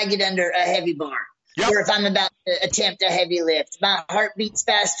time I get under a heavy bar. Yep. Or if I'm about to attempt a heavy lift. My heart beats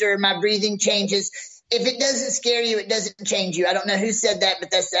faster, my breathing changes. If it doesn't scare you, it doesn't change you. I don't know who said that, but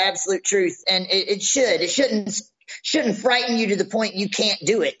that's the absolute truth. And it should. It shouldn't frighten you to the point you can't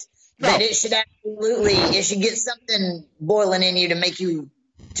do it. No. But it should it should get something boiling in you to make you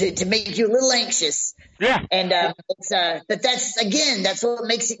to make you a little anxious. Yeah. And but that's what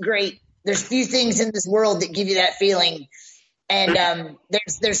makes it great. There's few things in this world that give you that feeling. And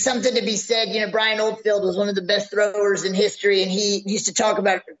there's something to be said. Brian Oldfield was one of the best throwers in history, and he used to talk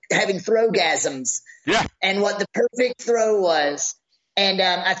about having throwgasms. Yeah. And what the perfect throw was. And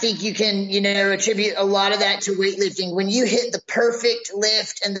I think you can, attribute a lot of that to weightlifting. When you hit the perfect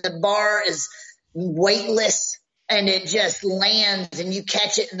lift and the bar is weightless and it just lands and you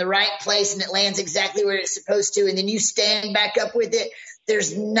catch it in the right place and it lands exactly where it's supposed to, and then you stand back up with it,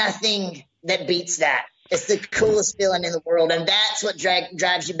 there's nothing that beats that. It's the coolest feeling in the world, and that's what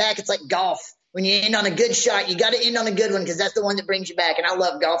drives you back. It's like golf. When you end on a good shot, you got to end on a good one because that's the one that brings you back. And I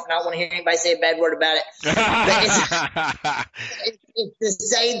love golf, and I don't want to hear anybody say a bad word about it. But it's the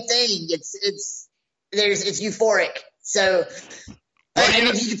same thing. It's euphoric. So, and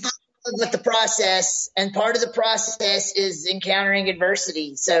if you can follow with the process, and part of the process is encountering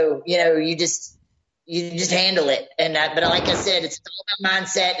adversity. So you just handle it. And but like I said, it's all about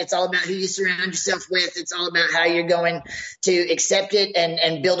mindset. It's all about who you surround yourself with. It's all about how you're going to accept it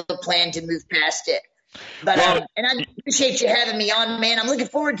and build a plan to move past it. But and I appreciate you having me on, man. I'm looking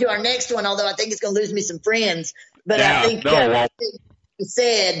forward to our next one, although I think it's going to lose me some friends. But I think you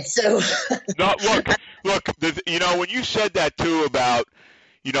said so. No, look. When you said that too about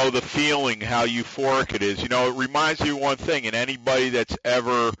the feeling, how euphoric it is. It reminds you of one thing. And anybody that's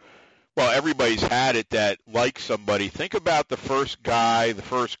ever everybody's had it that likes somebody. Think about the first guy, the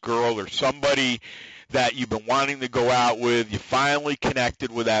first girl, or somebody that you've been wanting to go out with. You finally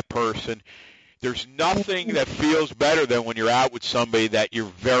connected with that person. There's nothing that feels better than when you're out with somebody that you're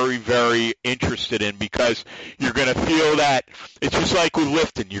very, very interested in, because you're going to feel that it's just like with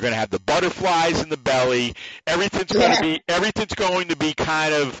lifting. You're going to have the butterflies in the belly. Everything's going to be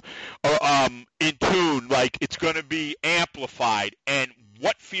kind of in tune, like it's going to be amplified. And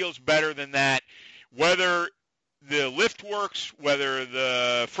what feels better than that? Whether the lift works, whether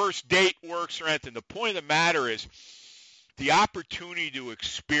the first date works or anything, the point of the matter is the opportunity to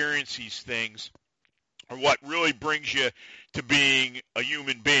experience these things are what really brings you to being a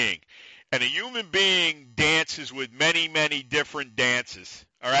human being. And a human being dances with many, many different dances,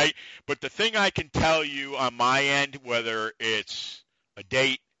 all right? But the thing I can tell you on my end, whether it's a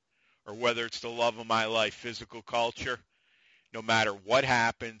date or whether it's the love of my life, physical culture, no matter what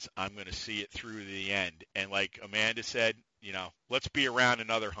happens, I'm going to see it through to the end. And like Amanda said, let's be around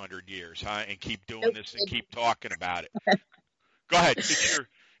another 100 years, huh? And keep doing this and keep talking about it. Go ahead.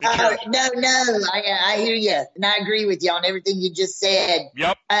 No, I hear you, and I agree with you on everything you just said.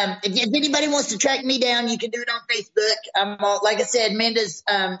 Yep. If anybody wants to track me down, you can do it on Facebook. Like I said,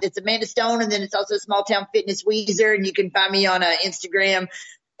 it's Amanda Stone, and then it's also Small Town Fitness Weezer, and you can find me on Instagram,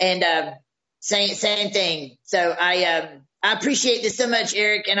 and same thing. So I appreciate this so much,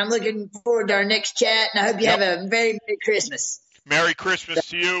 Eric, and I'm looking forward to our next chat, and I hope you have a very Merry Christmas. Merry Christmas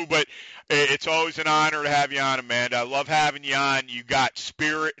to you, but it's always an honor to have you on, Amanda. I love having you on. You got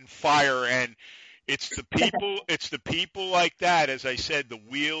spirit and fire, and It's the people like that, as I said, the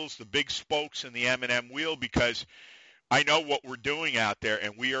wheels, the big spokes in the M&M wheel, because I know what we're doing out there,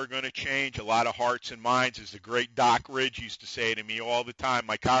 and we are going to change a lot of hearts and minds, as the great Doc Ridge used to say to me all the time,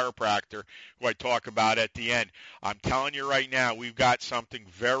 my chiropractor, who I talk about at the end. I'm telling you right now, we've got something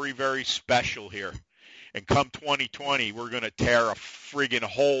very, very special here. And come 2020, we're going to tear a friggin'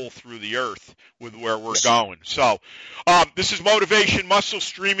 hole through the earth with where we're going. So this is Motivation Muscle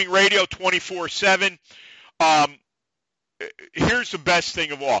Streaming Radio 24/7. Here's the best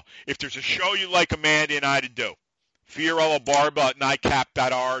thing of all. If there's a show you'd like Amanda and I to do, Fiorillo Barbell at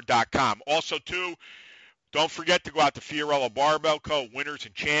NICAP.R.com. Also, too, don't forget to go out to Fiorillo Barbell Co., Winners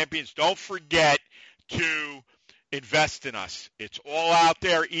and Champions. Don't forget to invest in us. It's all out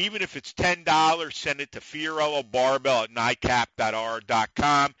there. Even if it's $10, send it to Fiorillo Barbell at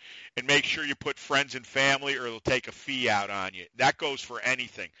NICAP.R.com. And make sure you put friends and family, or it'll take a fee out on you. That goes for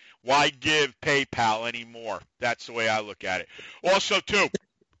anything. Why give PayPal anymore? That's the way I look at it. Also, too,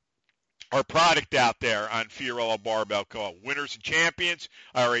 our product out there on Fiorillo Barbell Co., Winners and Champions.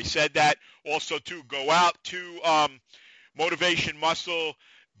 I already said that. Also, too, go out to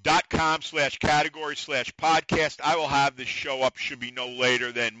motivationmuscle.com/category/podcast. I will have this show up, should be no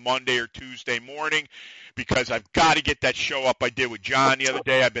later than Monday or Tuesday morning, because I've got to get that show up I did with John the other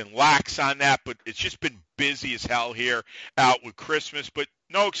day. I've been lax on that, but it's just been busy as hell here out with Christmas, but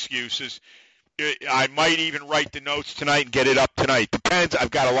no excuses. I might even write the notes tonight and get it up tonight. Depends.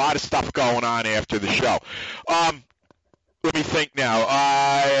 I've got a lot of stuff going on after the show. Let me think now.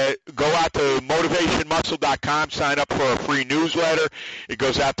 Go out to motivationmuscle.com, sign up for a free newsletter. It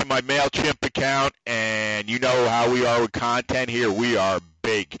goes out to my MailChimp account, and you know how we are with content here. We are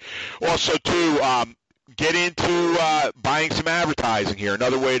big. Also, too, get into buying some advertising here.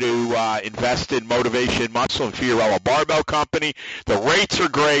 Another way to invest in Motivation Muscle and Fiorillo Barbell Company. The rates are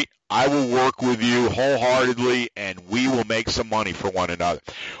great. I will work with you wholeheartedly, and we will make some money for one another.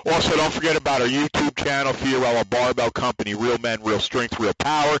 Also, don't forget about our YouTube channel, Fiorillo Barbell Company, Real Men, Real Strength, Real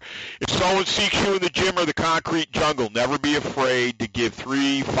Power. If someone seeks you in the gym or the concrete jungle, never be afraid to give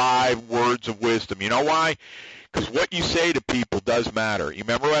 3-5 words of wisdom. You know why? Because what you say to people does matter. You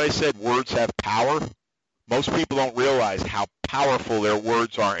remember what I said? Words have power. Most people don't realize how powerful their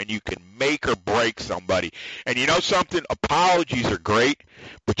words are, and you can make or break somebody. And you know something? Apologies are great,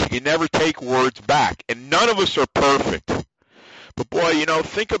 but you can never take words back. And none of us are perfect. But boy, you know,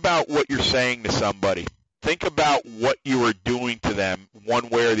 think about what you're saying to somebody. Think about what you are doing to them one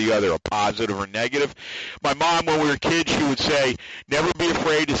way or the other, a positive or negative. My mom, when we were kids, she would say, never be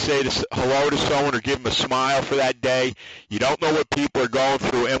afraid to say hello to someone or give them a smile for that day. You don't know what people are going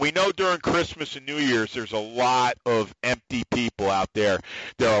through. And we know during Christmas and New Year's there's a lot of empty people out there.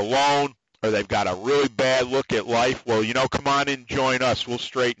 They're alone, or they've got a really bad look at life. Well, you know, come on and join us. We'll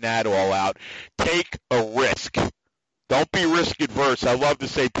straighten that all out. Take a risk. Don't be risk adverse. I love to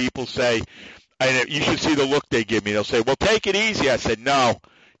say, people say, and you should see the look they give me. They'll say, well, take it easy. I said, no,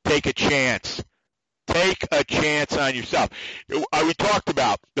 take a chance. Take a chance on yourself. We talked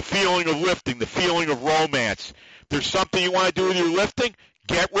about the feeling of lifting, the feeling of romance. If there's something you want to do with your lifting,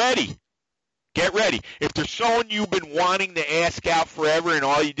 get ready. Get ready. If there's someone you've been wanting to ask out forever and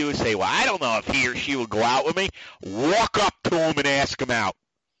all you do is say, well, I don't know if he or she will go out with me, walk up to him and ask him out.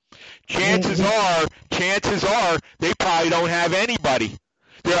 Chances are they probably don't have anybody.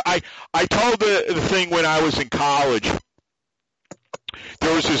 I told the thing when I was in college.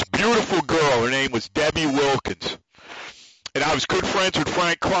 There was this beautiful girl. Her name was Debbie Wilkins. And I was good friends with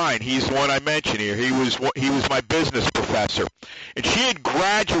Frank Klein. He's the one I mentioned here. He was my business professor. And she had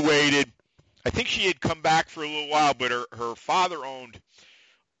graduated. I think she had come back for a little while, but her father owned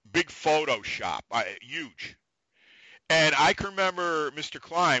big photo shop, huge. And I can remember Mr.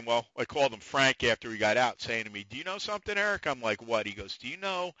 Klein, well, I called him Frank after we got out, saying to me, do you know something, Eric? I'm like, what? He goes, do you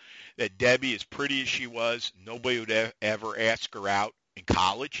know that Debbie, as pretty as she was, nobody would ever ask her out in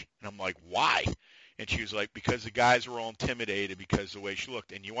college? And I'm like, why? And she was like, because the guys were all intimidated because of the way she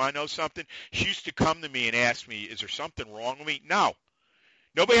looked. And you want to know something? She used to come to me and ask me, is there something wrong with me? No.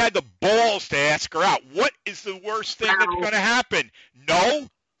 Nobody had the balls to ask her out. What is the worst thing that's going to happen? No.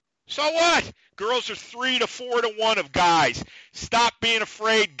 So what? Girls are 3 to 4 to 1 of guys. Stop being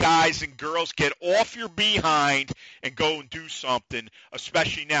afraid, guys and girls. Get off your behind and go and do something,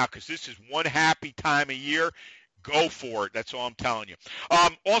 especially now, because this is one happy time of year. Go for it. That's all I'm telling you.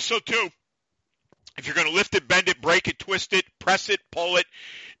 Also, too, if you're going to lift it, bend it, break it, twist it, press it, pull it.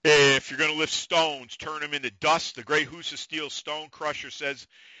 If you're going to lift stones, turn them into dust. The great Husa Steel Stone Crusher says,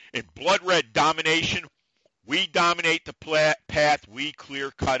 in Blood Red Domination, we dominate the path. We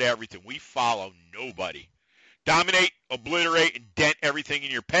clear-cut everything. We follow nobody. Dominate, obliterate, and dent everything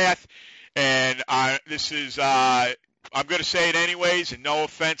in your path. And this is, I'm going to say it anyways, and no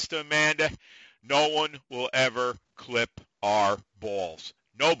offense to Amanda, no one will ever clip our balls.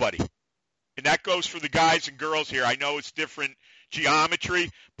 Nobody. And that goes for the guys and girls here. I know it's different geometry,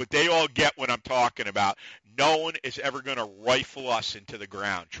 but they all get what I'm talking about. No one is ever going to rifle us into the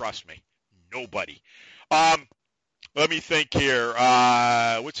ground. Trust me. Nobody. Let me think here.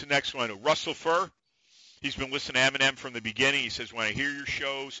 What's the next one? Russell Furr. He's been listening to Eminem from the beginning. He says, when I hear your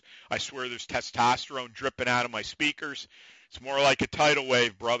shows, I swear there's testosterone dripping out of my speakers. It's more like a tidal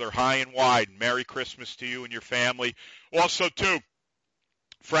wave, brother, high and wide. Merry Christmas to you and your family. Also, too,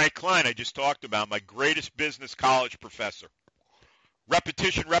 Frank Klein, I just talked about, my greatest business college professor.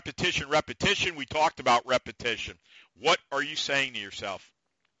 Repetition, repetition, repetition. We talked about repetition. What are you saying to yourself?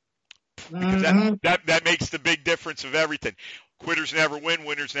 Because that makes the big difference of everything. Quitters never win,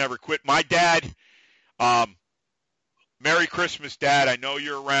 winners never quit. My dad, Merry Christmas, Dad. I know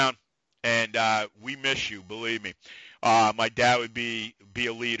you're around, and we miss you, believe me. My dad would be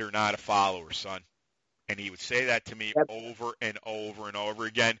a leader, not a follower, son. And he would say that to me over and over and over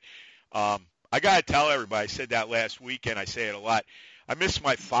again. I got to tell everybody, I said that last weekend. I say it a lot. I miss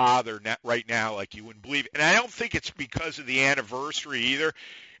my father right now like you wouldn't believe. And I don't think it's because of the anniversary either.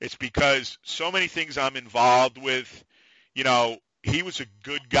 It's because so many things I'm involved with, you know, he was a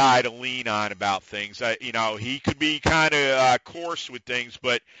good guy to lean on about things. You know, he could be kind of coarse with things,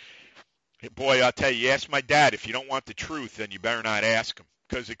 but, boy, I'll tell you, ask my dad. If you don't want the truth, then you better not ask him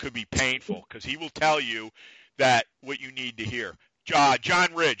because it could be painful because he will tell you that what you need to hear.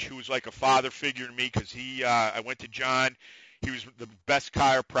 John Ridge, who was like a father figure to me because I went to John. He was the best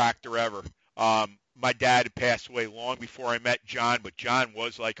chiropractor ever. My dad had passed away long before I met John, but John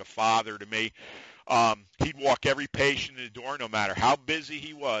was like a father to me. He'd walk every patient in the door, no matter how busy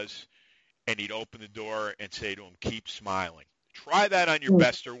he was, and he'd open the door and say to him, keep smiling. Try that on your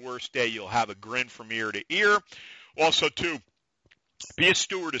best or worst day. You'll have a grin from ear to ear. Also, too, be a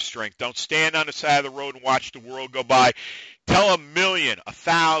steward of strength. Don't stand on the side of the road and watch the world go by. Tell 1,000,000,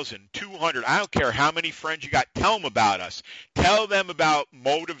 1,000, 200. I don't care how many friends you got. Tell them about us. Tell them about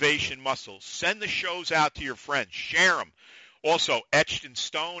Motivation Muscles. Send the shows out to your friends. Share them. Also, Etched in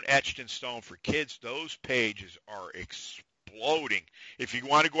Stone for kids. Those pages are exploding. If you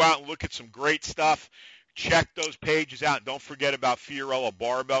want to go out and look at some great stuff, check those pages out. And don't forget about Fiorello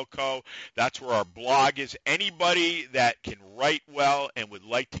Barbell Co. That's where our blog is. Anybody that can write well and would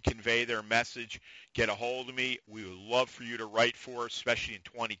like to convey their message, get a hold of me. We would love for you to write for us, especially in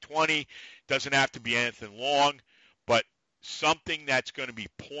 2020. Doesn't have to be anything long, but something that's going to be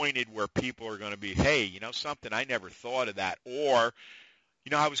pointed where people are going to be, hey, you know something, I never thought of that. Or,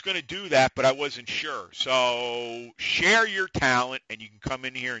 you know, I was going to do that, but I wasn't sure. So share your talent, and you can come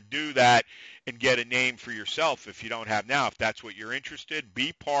in here and do that and get a name for yourself if you don't have now. If that's what you're interested,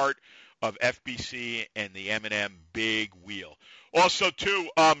 be part of FBC and the M&M Big Wheel. Also, too,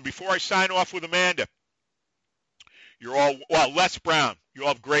 before I sign off with Amanda, you're all, well, Les Brown, you all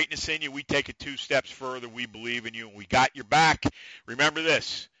have greatness in you. We take it 2 steps further. We believe in you, and we got your back. Remember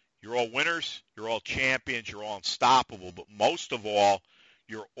this, you're all winners, you're all champions, you're all unstoppable, but most of all,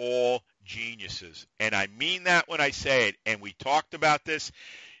 you're all geniuses. And I mean that when I say it, and we talked about this.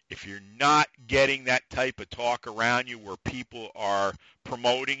 If you're not getting that type of talk around you where people are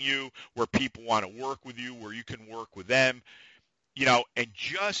promoting you, where people want to work with you, where you can work with them, you know, and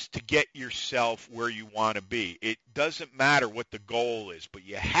just to get yourself where you want to be. It doesn't matter what the goal is, but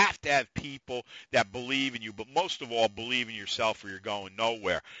you have to have people that believe in you, but most of all, believe in yourself or you're going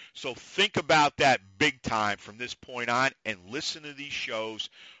nowhere. So think about that big time from this point on and listen to these shows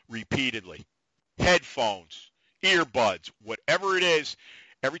repeatedly. Headphones, earbuds, whatever it is,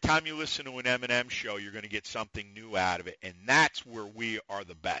 every time you listen to an M&M show, you're going to get something new out of it, and that's where we are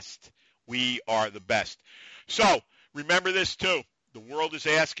the best. We are the best. So, remember this, too. The world is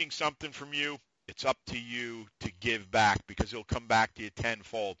asking something from you. It's up to you to give back because it'll come back to you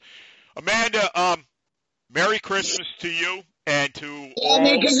tenfold. Amanda, Merry Christmas to you and to all.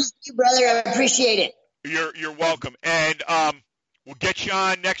 Merry Christmas to you, brother. I appreciate it. You're welcome. And we'll get you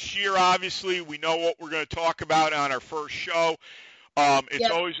on next year, obviously. We know what we're going to talk about on our first show.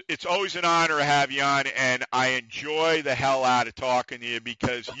 It's always an honor to have you on, and I enjoy the hell out of talking to you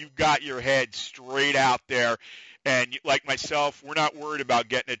because you've got your head straight out there. And like myself, we're not worried about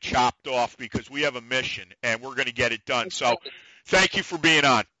getting it chopped off because we have a mission, and we're going to get it done. So thank you for being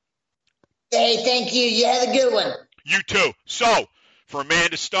on. Hey, thank you. You have a good one. You too. So for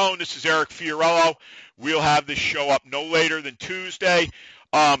Amanda Stone, this is Eric Fiorello. We'll have this show up no later than Tuesday.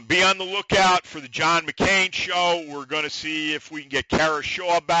 Be on the lookout for the John McCain show. We're going to see if we can get Kara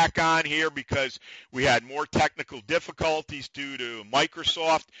Shaw back on here because we had more technical difficulties due to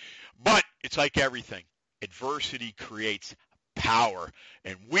Microsoft. But it's like everything. Adversity creates power,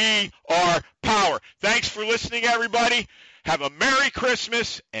 and we are power. Thanks for listening, everybody. Have a Merry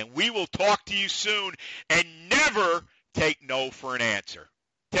Christmas, and we will talk to you soon. And never take no for an answer.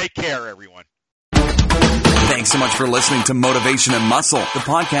 Take care, everyone. Thanks so much for listening to Motivation and Muscle, the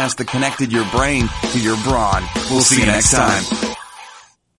podcast that connected your brain to your brawn. We'll see you next time.